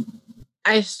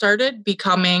 I started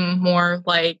becoming more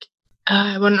like,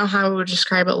 I wouldn't know how I would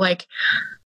describe it. Like,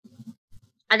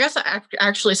 I guess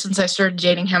actually since I started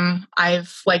dating him,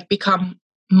 I've, like, become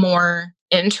more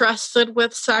interested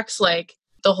with sex, like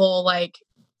the whole, like,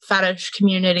 fetish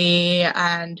community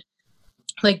and,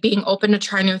 like, being open to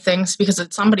try new things because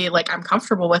it's somebody, like, I'm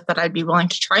comfortable with that I'd be willing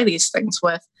to try these things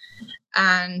with.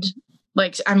 And,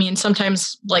 like, I mean,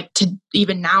 sometimes, like, to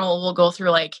even now we'll go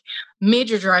through, like,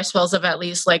 major dry spells of at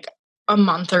least, like, a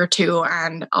month or 2,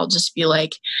 and I'll just be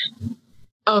like,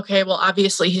 okay, well,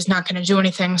 obviously he's not going to do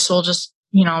anything, so we'll just,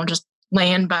 just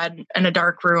lay in bed in a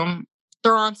dark room,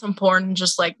 throw on some porn and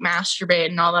just, like, masturbate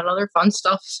and all that other fun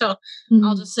stuff. So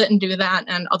I'll just sit and do that,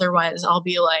 and otherwise I'll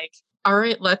be like, all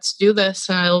right, let's do this,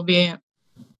 and it'll be,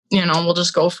 we'll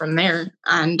just go from there.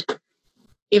 And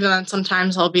even then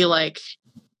sometimes I'll be like,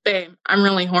 babe, I'm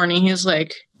really horny. He's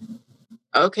like,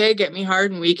 okay, get me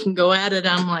hard and we can go at it.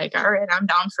 I'm like, all right, I'm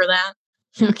down for that.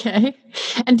 Okay.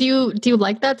 And do you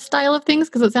like that style of things?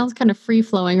 Because it sounds kind of free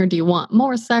flowing. Or do you want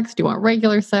more sex? Do you want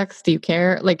regular sex? Do you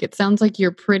care? Like, it sounds like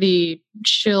you're pretty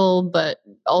chill, but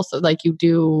also, like, you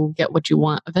do get what you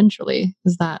want eventually.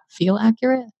 Does that feel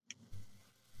accurate?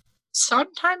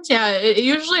 Sometimes, yeah. It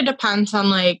usually depends on,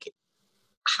 like,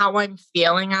 how I'm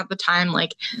feeling at the time.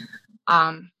 Like,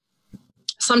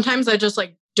 sometimes I just,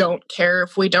 like, don't care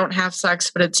if we don't have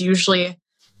sex, but it's usually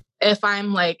if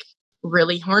I'm, like,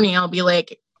 really horny, I'll be,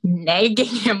 like, nagging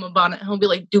him about it. He'll be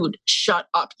like, dude, shut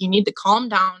up. You need to calm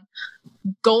down.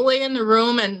 Go lay in the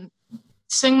room and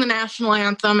sing the national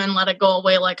anthem and let it go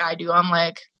away like I do. I'm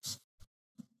like,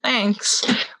 thanks.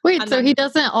 Wait, and so he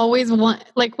doesn't always want,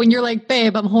 like, when you're like,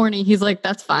 babe, I'm horny, he's like,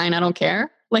 that's fine, I don't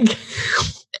care? Like,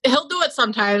 he'll do it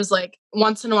sometimes. Like,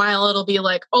 once in a while, it'll be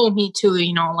like, oh, me too,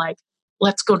 like,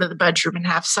 let's go to the bedroom and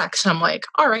have sex. And I'm like,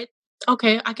 all right,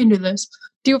 okay, I can do this.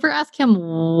 Do you ever ask him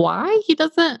why he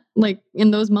doesn't, like,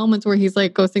 in those moments where he's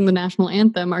like, go sing the national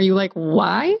anthem? Are you like,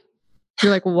 why?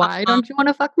 You're like, why don't you want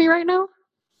to fuck me right now?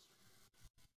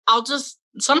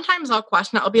 Sometimes I'll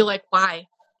question it. I'll be like, why?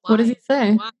 What does he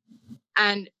say? Why?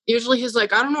 And usually he's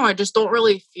like, I don't know. I just don't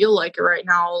really feel like it right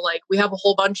now. Like, we have a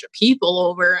whole bunch of people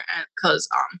over, and because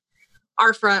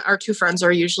our two friends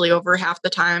are usually over half the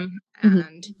time,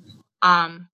 and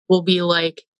we'll be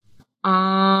like,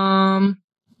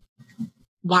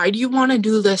 why do you want to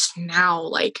do this now?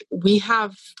 Like, we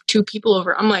have two people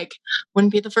over. I'm like,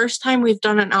 wouldn't be the first time we've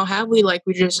done it now, have we? Like,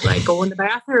 we just like go in the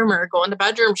bathroom or go in the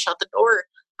bedroom, shut the door.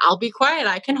 I'll be quiet.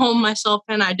 I can home myself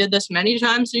in. I did this many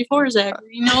times before, Zach.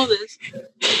 You know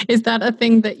this. Is that a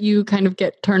thing that you kind of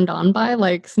get turned on by,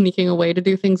 like sneaking away to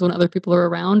do things when other people are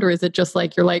around? Or is it just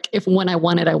like, you're like, if when I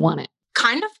want it, I want it?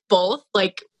 Kind of both.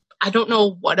 Like, I don't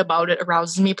know what about it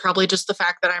arouses me. Probably just the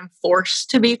fact that I'm forced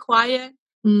to be quiet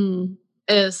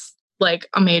is like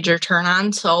a major turn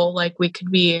on. So like, we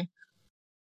could be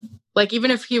like,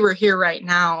 even if he were here right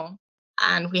now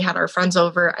and we had our friends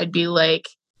over, I'd be like,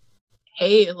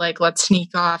 hey, like, let's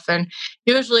sneak off. And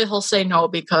usually he'll say no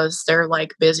because they're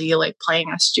like busy, like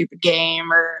playing a stupid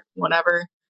game or whatever.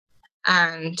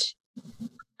 And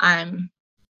I'm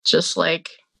just like,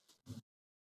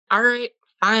 all right,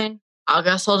 fine. I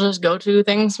guess I'll just go do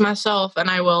things myself. And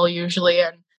I will usually.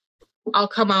 And I'll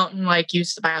come out and like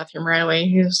use the bathroom right away.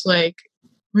 He's like,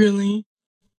 really?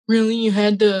 You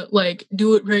had to like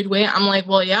do it right away? I'm like,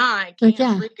 well, yeah, I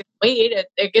can't freaking wait.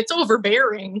 It gets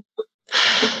overbearing.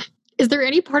 Is there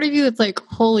any part of you that's like,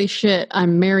 holy shit,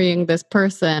 I'm marrying this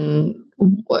person.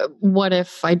 What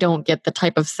if I don't get the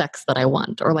type of sex that I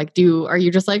want? Or like, are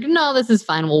you just like, no, this is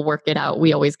fine. We'll work it out.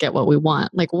 We always get what we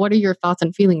want. Like, what are your thoughts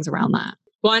and feelings around that?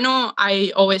 Well, I know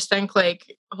I always think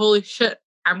like, holy shit,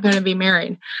 I'm going to be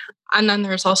married. And then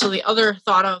there's also the other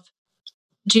thought of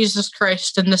Jesus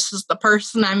Christ. And this is the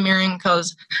person I'm marrying,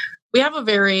 because we have a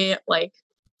very like,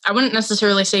 I wouldn't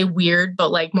necessarily say weird, but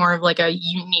like more of like a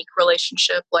unique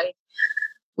relationship. Like,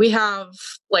 we have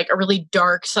like a really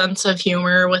dark sense of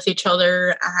humor with each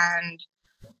other,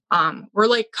 and we're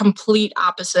like complete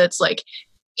opposites. Like,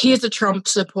 he's a Trump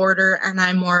supporter and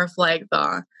I'm more of like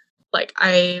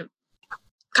I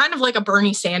kind of like a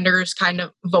Bernie Sanders kind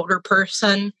of voter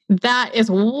person. That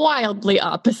is wildly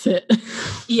opposite.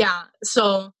 Yeah.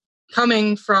 So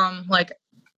coming from like,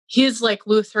 he's like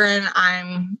Lutheran,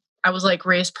 I was like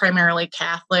raised primarily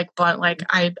Catholic, but like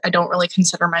I don't really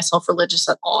consider myself religious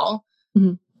at all.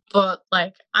 But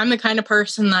like, I'm the kind of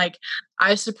person, like,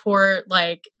 I support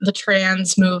like the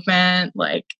trans movement,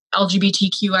 like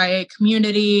LGBTQIA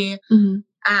community.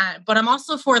 But I'm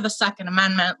also for the Second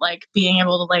Amendment, like being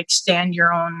able to like stand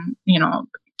your own,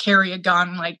 carry a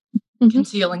gun, like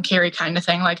conceal and carry kind of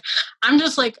thing. Like, I'm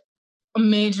just like a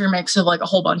major mix of like a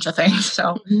whole bunch of things.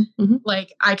 So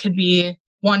like,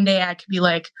 one day I could be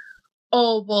like,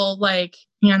 oh, well, like,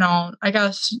 I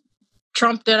guess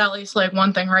Trump did at least like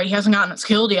one thing right. He hasn't gotten us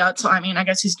killed yet. So, I mean, I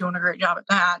guess he's doing a great job at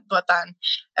that. But then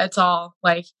it's all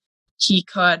like, he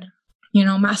could,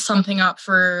 mess something up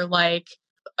for like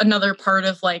another part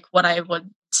of like what I would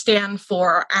stand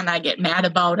for. And I get mad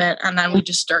about it. And then we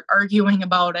just start arguing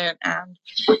about it. And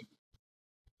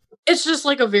it's just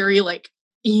like a very like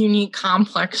unique,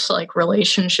 complex like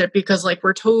relationship, because like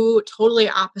we're totally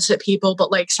opposite people,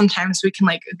 but like sometimes we can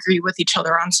like agree with each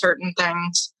other on certain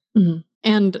things.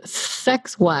 And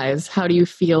sex-wise, how do you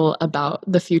feel about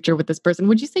the future with this person?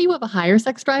 Would you say you have a higher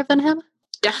sex drive than him?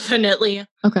 Definitely.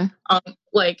 Okay.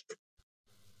 Like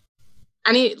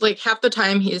half the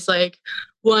time he's like,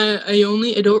 well, I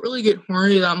don't really get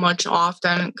horny that much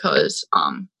often, because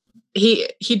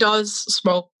he does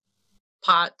smoke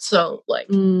pot, so like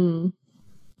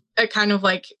it kind of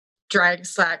like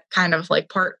drags that kind of like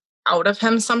part out of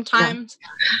him sometimes.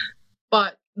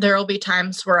 But there'll be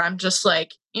times where I'm just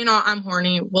like, I'm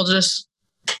horny. We'll just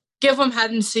give him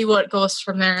head and see what goes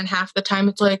from there. And half the time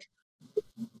it's like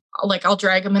I'll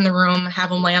drag him in the room,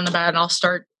 have him lay on the bed, and I'll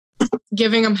start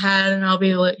giving him head, and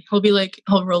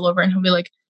he'll roll over and he'll be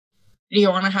like, do you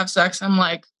want to have sex? I'm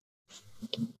like,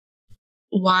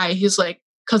 why? He's like,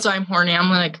 because I'm horny. I'm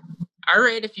like, all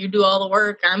right, if you do all the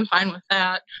work, I'm fine with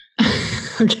that.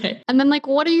 Okay. And then like,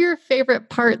 what are your favorite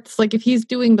parts? Like, if he's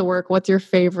doing the work, what's your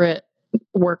favorite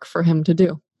work for him to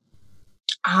do?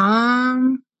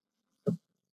 I'm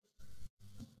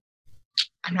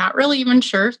not really even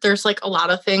sure. There's like a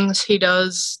lot of things he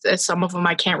does. Some of them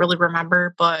I can't really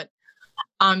remember, but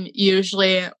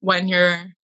usually when you're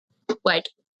like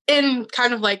in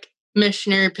kind of like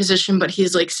missionary position, but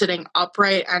he's like sitting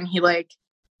upright and he like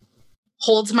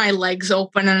holds my legs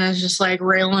open and is just like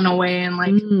railing away and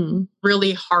like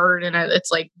really hard. And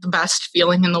it's like the best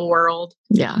feeling in the world.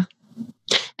 Yeah.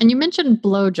 And you mentioned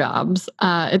blowjobs.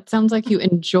 It sounds like you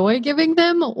enjoy giving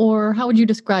them, or how would you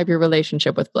describe your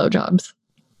relationship with blowjobs?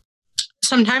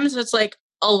 Sometimes it's like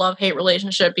a love-hate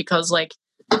relationship because like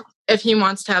if he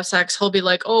wants to have sex, he'll be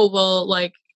like, oh, well,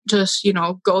 like just, you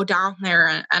know, go down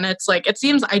there. And it's like, it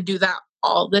seems I do that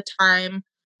all the time,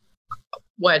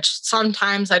 which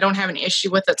sometimes I don't have an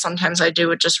issue with it. Sometimes I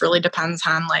do. It just really depends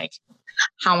on like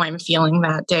how I'm feeling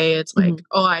that day. It's like,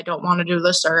 oh, I don't want to do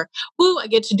this, or, ooh, I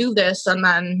get to do this. And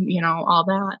then, you know, all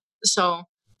that. So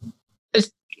it's,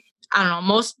 I don't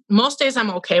know, most days I'm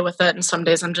okay with it. And some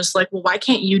days I'm just like, well, why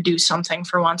can't you do something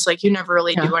for once? Like you never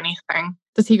really do anything.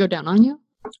 Does he go down on you?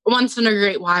 Once in a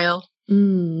great while.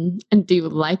 And do you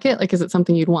like it? Like, is it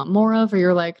something you'd want more of, or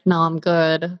you're like, no, I'm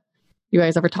good? You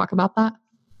guys ever talk about that?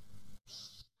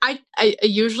 I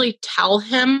usually tell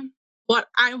him what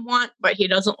I want, but he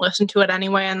doesn't listen to it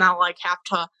anyway. And I'll like have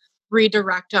to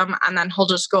redirect him. And then he'll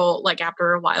just go, like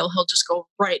after a while, he'll just go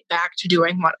right back to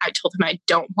doing what I told him I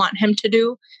don't want him to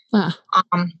do.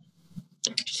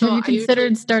 So have you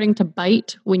considered starting to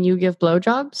bite when you give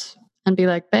blowjobs and be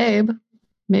like, babe,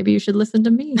 maybe you should listen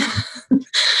to me?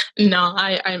 No,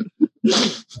 I'm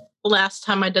last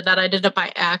time I did that, I did it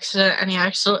by accident, and he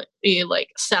actually like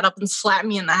sat up and slapped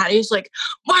me in the head. He's like,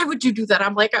 why would you do that?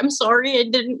 I'm like, I'm sorry, I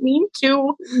didn't mean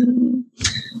to.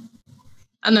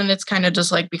 And then it's kind of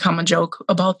just like become a joke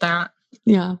about that.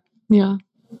 Yeah. And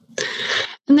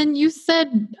then you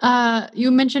said,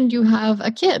 you mentioned you have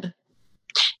a kid.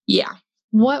 Yeah.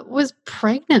 What was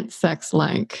pregnant sex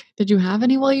like? Did you have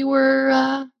any while you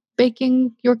were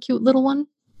baking your cute little one?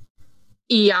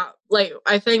 Yeah, like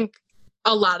I think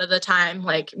a lot of the time,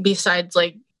 like besides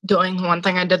like doing the one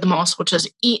thing I did the most, which is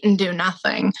eat and do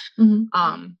nothing.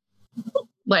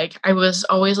 Like I was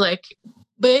always like,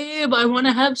 babe, I want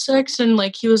to have sex. And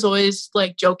like, he was always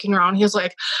like joking around. He was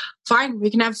like, fine, we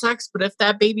can have sex. But if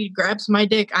that baby grabs my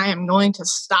dick, I am going to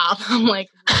stop. I'm like,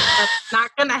 that's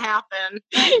not going to happen.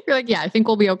 You're like, yeah, I think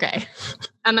we'll be okay.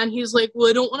 And then he's like,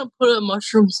 well, I don't want to put a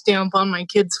mushroom stamp on my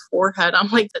kid's forehead. I'm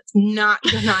like, that's not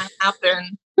going to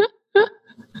happen.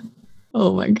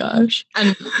 Oh my gosh.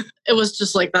 And it was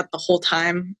just like that the whole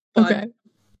time. But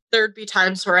there'd be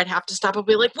times where I'd have to stop and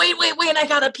be like, wait, I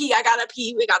gotta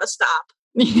pee, we gotta stop.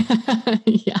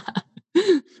 Yeah.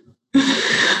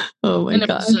 Oh my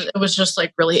gosh. It was just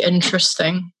like really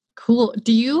interesting. Cool.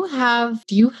 Do you have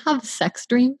sex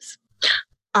dreams?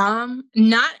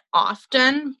 Not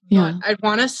often, but I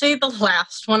want to say the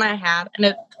last one I had, and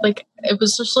it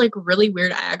was just like really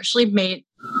weird. I actually made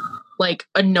like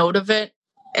a note of it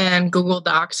and Google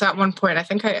Docs at one point. I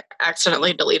think I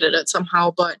accidentally deleted it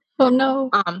somehow, but oh no.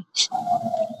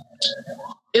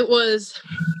 It was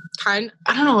I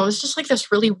don't know, it was just like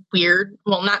this really weird,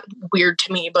 well, not weird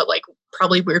to me, but like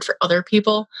probably weird for other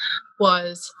people,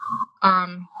 was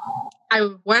I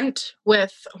went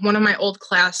with one of my old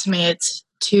classmates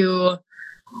to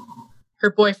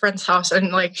her boyfriend's house, and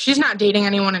like she's not dating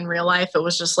anyone in real life. It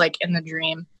was just like in the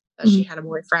dream that she had a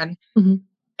boyfriend.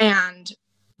 And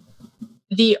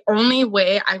the only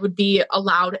way I would be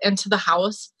allowed into the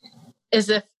house is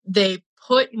if they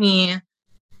put me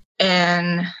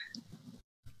in,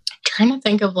 trying to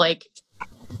think of like,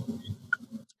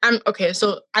 okay,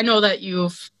 so I know that you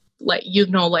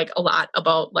know like a lot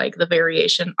about like the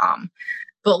variation,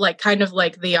 but like kind of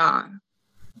like the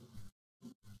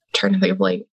trying to think of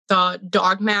like the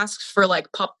dog masks for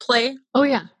like pup play. Oh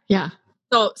yeah.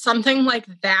 So something like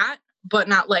that, but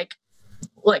not like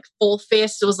full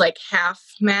face. It was like half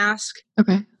mask.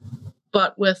 Okay.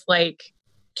 But with like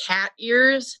cat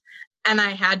ears, and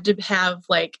I had to have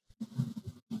like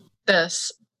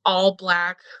this all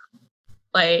black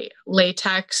like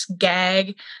latex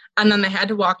gag, and then they had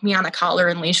to walk me on a collar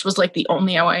and leash was like the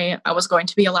only way I was going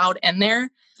to be allowed in there.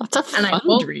 That's a fun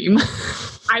dream.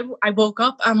 I woke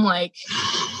up, I'm like,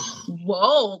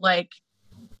 whoa, like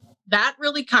that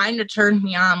really kind of turned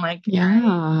me on. Like,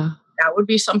 yeah, that would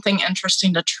be something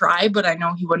interesting to try, but I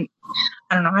know he wouldn't.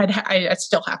 I don't know. I'd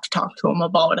still have to talk to him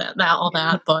about it,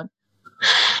 that. But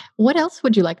what else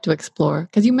would you like to explore?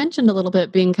 Because you mentioned a little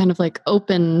bit being kind of like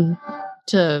open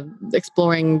to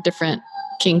exploring different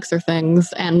kinks or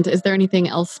things. And is there anything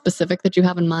else specific that you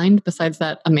have in mind besides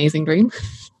that amazing dream?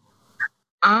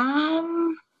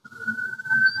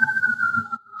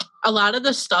 A lot of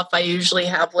the stuff I usually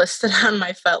have listed on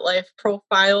my FetLife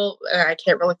profile, and I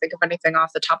can't really think of anything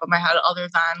off the top of my head other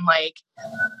than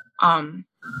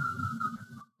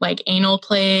like anal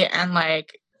play and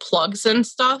like plugs and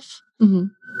stuff.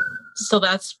 So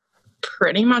that's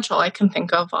pretty much all I can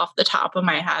think of off the top of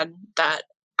my head that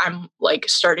I'm like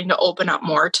starting to open up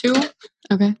more to.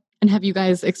 Okay. And have you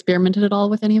guys experimented at all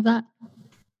with any of that?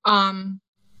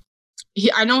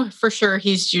 I know for sure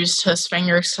he's used his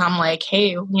fingers. So I'm like,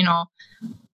 hey,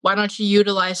 why don't you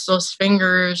utilize those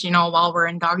fingers, while we're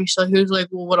in doggy style? He was like,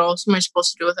 well, what else am I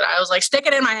supposed to do with it? I was like, stick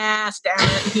it in my ass, damn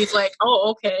it. And he's like,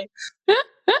 oh, okay.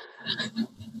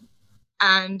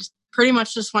 And pretty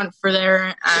much just went for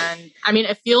there. And I mean,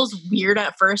 it feels weird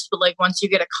at first, but like once you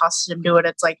get accustomed to it,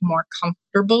 it's like more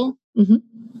comfortable. Mm-hmm.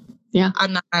 Yeah.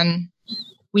 And then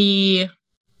we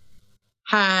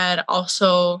had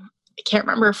also, I can't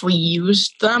remember if we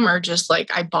used them or just like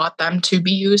I bought them to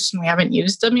be used and we haven't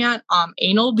used them yet.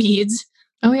 Anal beads.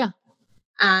 Oh yeah.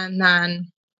 And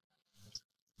then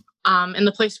in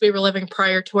the place we were living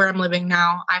prior to where I'm living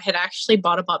now, I had actually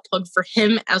bought a butt plug for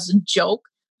him as a joke.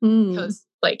 Because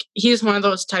like he's one of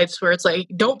those types where it's like,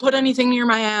 don't put anything near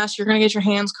my ass, you're gonna get your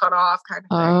hands cut off kind of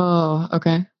thing. Oh,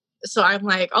 okay. So I'm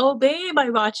like, oh babe,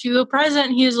 I bought you a present.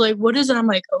 And he's like, what is it? I'm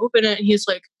like, open it. And he's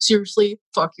like, seriously,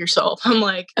 fuck yourself. I'm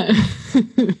like,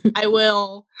 I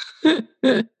will.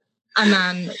 And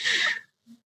then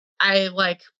I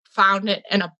like found it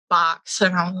in a box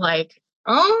and I'm like,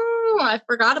 oh, I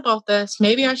forgot about this.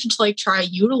 Maybe I should like try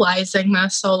utilizing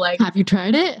this. So like, have you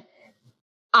tried it?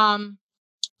 I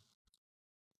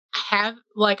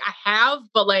have,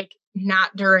 but like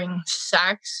not during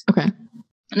sex. Okay.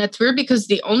 And it's weird because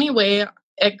the only way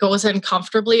it goes in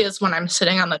comfortably is when I'm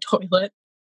sitting on the toilet.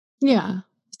 Yeah.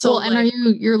 So well, and are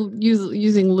you're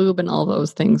using lube and all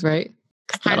those things, right?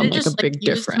 I kind of just like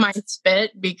use my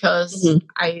spit because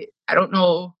I don't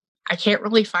know. I can't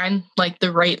really find like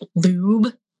the right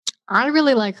lube. I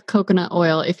really like coconut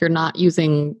oil if you're not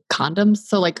using condoms.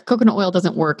 So like coconut oil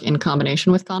doesn't work in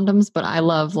combination with condoms, but I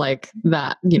love like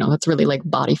that, that's really like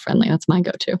body friendly. That's my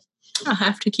go-to. I'll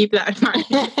have to keep that in mind.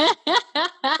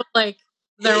 But, like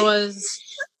there was,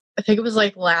 I think it was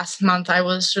like last month, I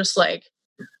was just like,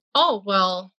 oh,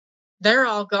 well, they're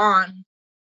all gone.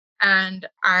 And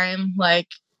I'm like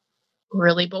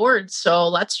really bored. So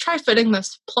let's try fitting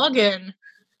this plug in.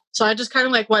 So I just kind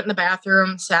of like went in the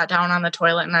bathroom, sat down on the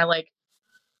toilet, and I like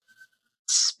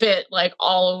spit like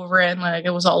all over it. And like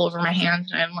it was all over my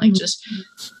hands. And I'm like just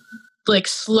like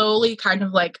slowly kind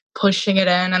of like pushing it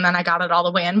in. And then I got it all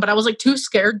the way in. But I was like too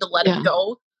scared to let it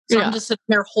go. So I'm just sitting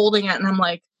there holding it. And I'm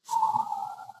like,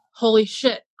 holy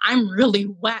shit, I'm really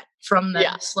wet from this.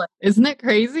 Yeah. Like, isn't it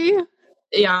crazy?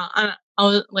 Yeah. I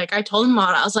was like, I told him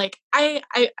about it. I was like, I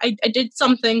did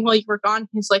something while you were gone.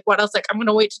 He's like, what? I was like, I'm going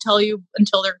to wait to tell you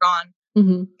until they're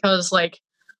gone. Because like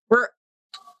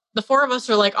the four of us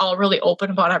are like all really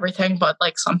open about everything, but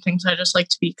like some things I just like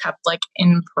to be kept like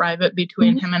in private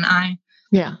between him and I.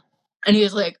 Yeah. And he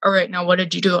was like, all right, now what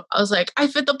did you do? I was like, I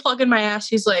fit the plug in my ass.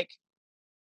 He's like,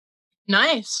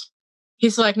 nice.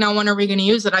 He's like, now when are we going to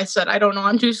use it? I said, I don't know.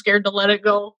 I'm too scared to let it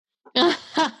go.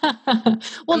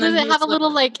 Well, does it have a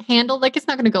little like handle? Like it's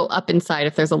not going to go up inside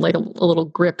if there's a little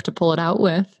grip to pull it out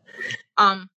with.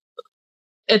 I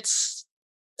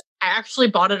actually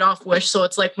bought it off Wish, so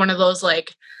it's like one of those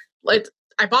like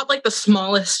I bought like the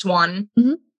smallest one,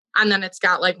 and then it's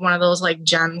got like one of those like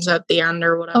gems at the end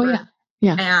or whatever. Oh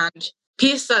yeah. And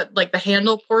piece that like the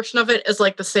handle portion of it is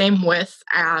like the same width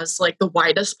as like the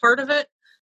widest part of it.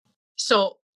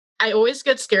 So I always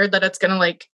get scared that it's gonna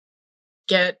like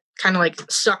get kind of like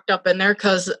sucked up in there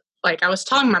because like I was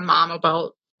telling my mom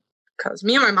about, because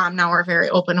me and my mom now are very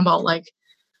open about like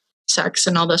sex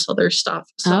and all this other stuff.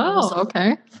 So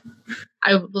okay.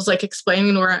 I was like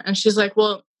explaining to her and she's like,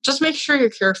 well, just make sure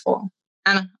you're careful.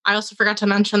 And I also forgot to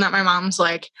mention that my mom's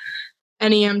like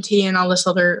an EMT and all this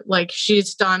other, like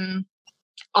she's done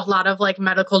a lot of like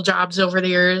medical jobs over the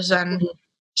years. And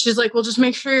she's like, well, just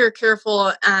make sure you're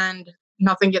careful and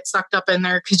nothing gets sucked up in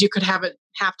there because you could have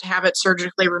to have it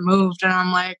surgically removed. And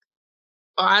I'm like,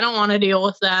 oh, I don't want to deal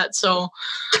with that. So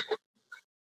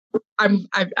I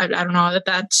don't know,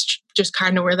 that's just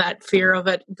kind of where that fear of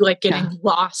it like getting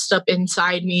lost up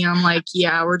inside me. I'm like,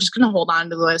 yeah, we're just going to hold on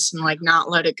to this and like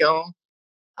not let it go.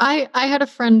 I had a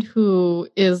friend who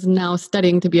is now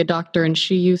studying to be a doctor, and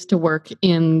she used to work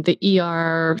in the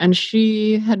ER, and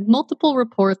she had multiple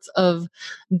reports of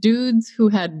dudes who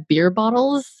had beer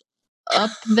bottles up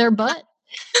their butt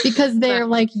because they're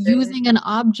like using an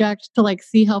object to like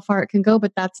see how far it can go,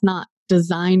 but that's not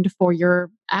designed for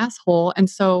your asshole. And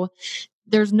so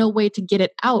there's no way to get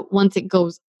it out once it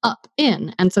goes up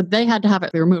in. And so they had to have it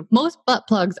removed. Most butt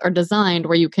plugs are designed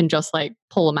where you can just like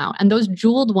pull them out. And those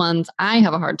jeweled ones, I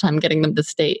have a hard time getting them to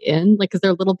stay in, like, because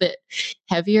they're a little bit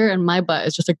heavier and my butt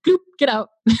is just like, bloop, get out.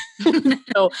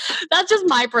 So that's just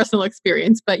my personal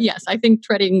experience. But yes, I think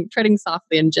treading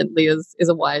softly and gently is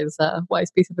a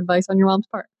wise piece of advice on your mom's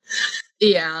part.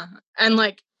 Yeah. And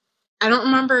like, I don't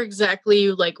remember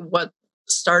exactly like what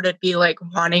started me like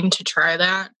wanting to try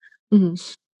that. Mm-hmm.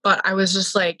 But I was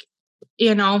just like,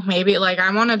 maybe like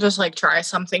I want to just like try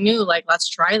something new. Like, let's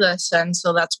try this. And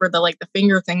so that's where the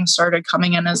finger thing started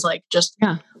coming in, as like just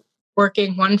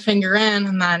working one finger in.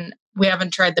 And then we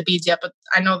haven't tried the beads yet, but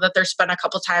I know that there's been a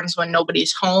couple times when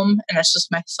nobody's home and it's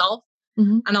just myself,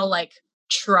 and I'll like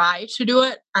try to do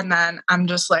it. And then I'm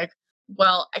just like,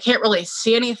 well, I can't really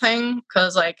see anything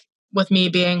because like with me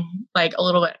being like a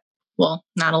little bit, well,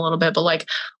 not a little bit, but like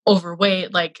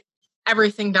overweight, like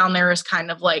everything down there is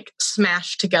kind of like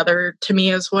smashed together to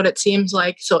me is what it seems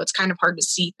like. So it's kind of hard to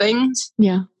see things.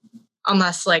 Yeah.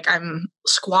 Unless like I'm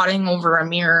squatting over a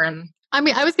mirror. And I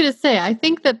mean, I was going to say, I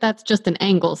think that's just an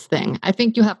angles thing. I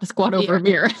think you have to squat over a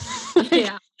mirror.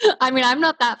 Yeah. I mean, I'm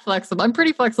not that flexible. I'm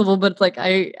pretty flexible, but it's like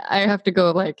I have to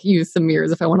go like use some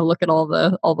mirrors if I want to look at all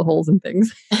the holes and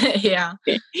things. Yeah.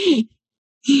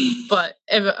 But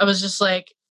I was just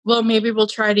like, well, maybe we'll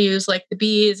try to use like the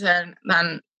beads, and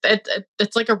then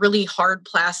it's like a really hard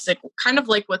plastic, kind of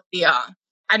like with the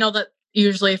I know that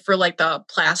usually for like the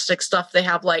plastic stuff they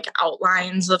have like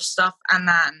outlines of stuff, and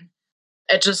then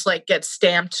it just like gets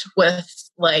stamped with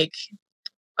like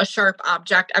a sharp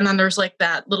object, and then there's like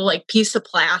that little like piece of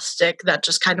plastic that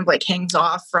just kind of like hangs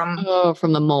off from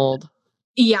the mold.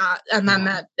 Yeah. And then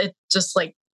that it just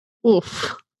like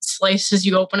slices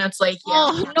you open. It's like,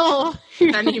 no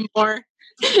anymore.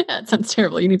 That sounds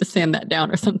terrible. You need to sand that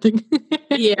down or something.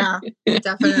 Yeah,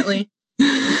 definitely.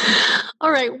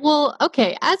 All right. Well,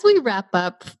 okay. As we wrap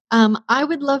up, I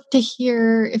would love to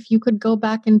hear if you could go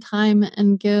back in time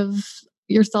and give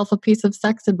yourself a piece of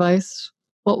sex advice.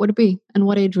 What would it be? And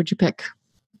what age would you pick?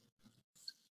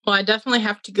 Well, I definitely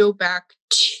have to go back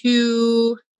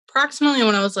to approximately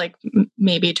when I was like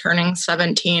maybe turning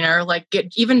 17, or like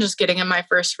even just getting in my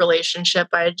first relationship.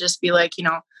 I'd just be like,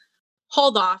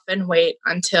 hold off and wait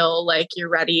until like you're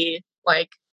ready. Like,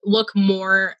 look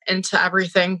more into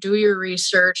everything, do your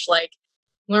research, like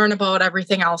learn about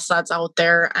everything else that's out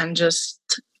there, and just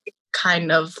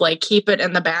kind of like keep it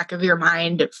in the back of your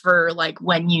mind for like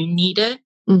when you need it.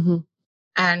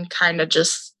 And kind of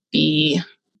just be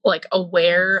like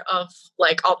aware of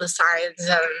like all the signs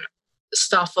and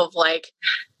stuff of like,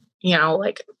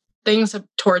 like things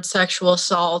towards sexual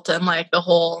assault and like the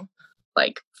whole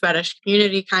like fetish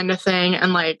community kind of thing,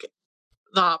 and like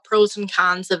the pros and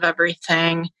cons of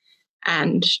everything,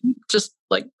 and just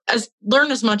like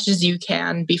learn as much as you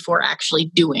can before actually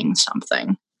doing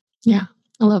something. Yeah,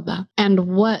 I love that. And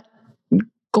what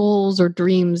goals or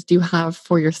dreams do you have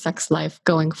for your sex life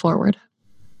going forward?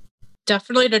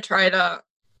 Definitely to try to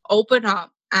open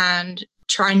up and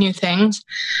try new things,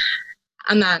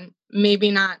 and then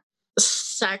maybe not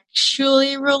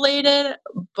sexually related,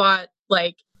 but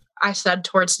like I said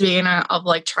towards the beginning of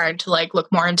like trying to like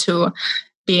look more into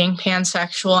being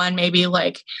pansexual, and maybe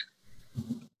like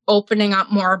opening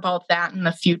up more about that in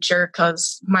the future,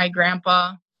 because my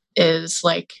grandpa is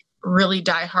like really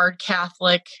diehard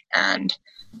Catholic, and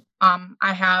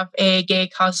I have a gay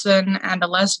cousin and a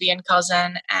lesbian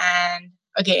cousin and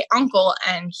a gay uncle,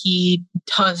 and he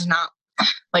does not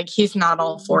like, he's not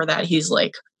all for that. He's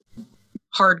like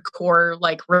hardcore,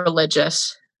 like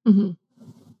religious.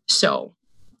 So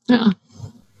yeah,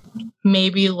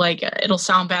 maybe like it'll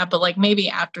sound bad, but like maybe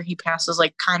after he passes,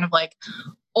 like kind of like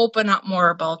open up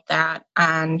more about that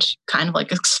and kind of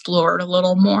like explore it a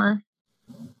little more.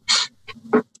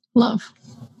 Love.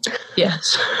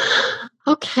 Yes.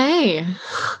 Okay.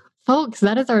 Folks,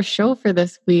 that is our show for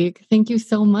this week. Thank you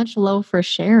so much, Lo, for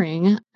sharing.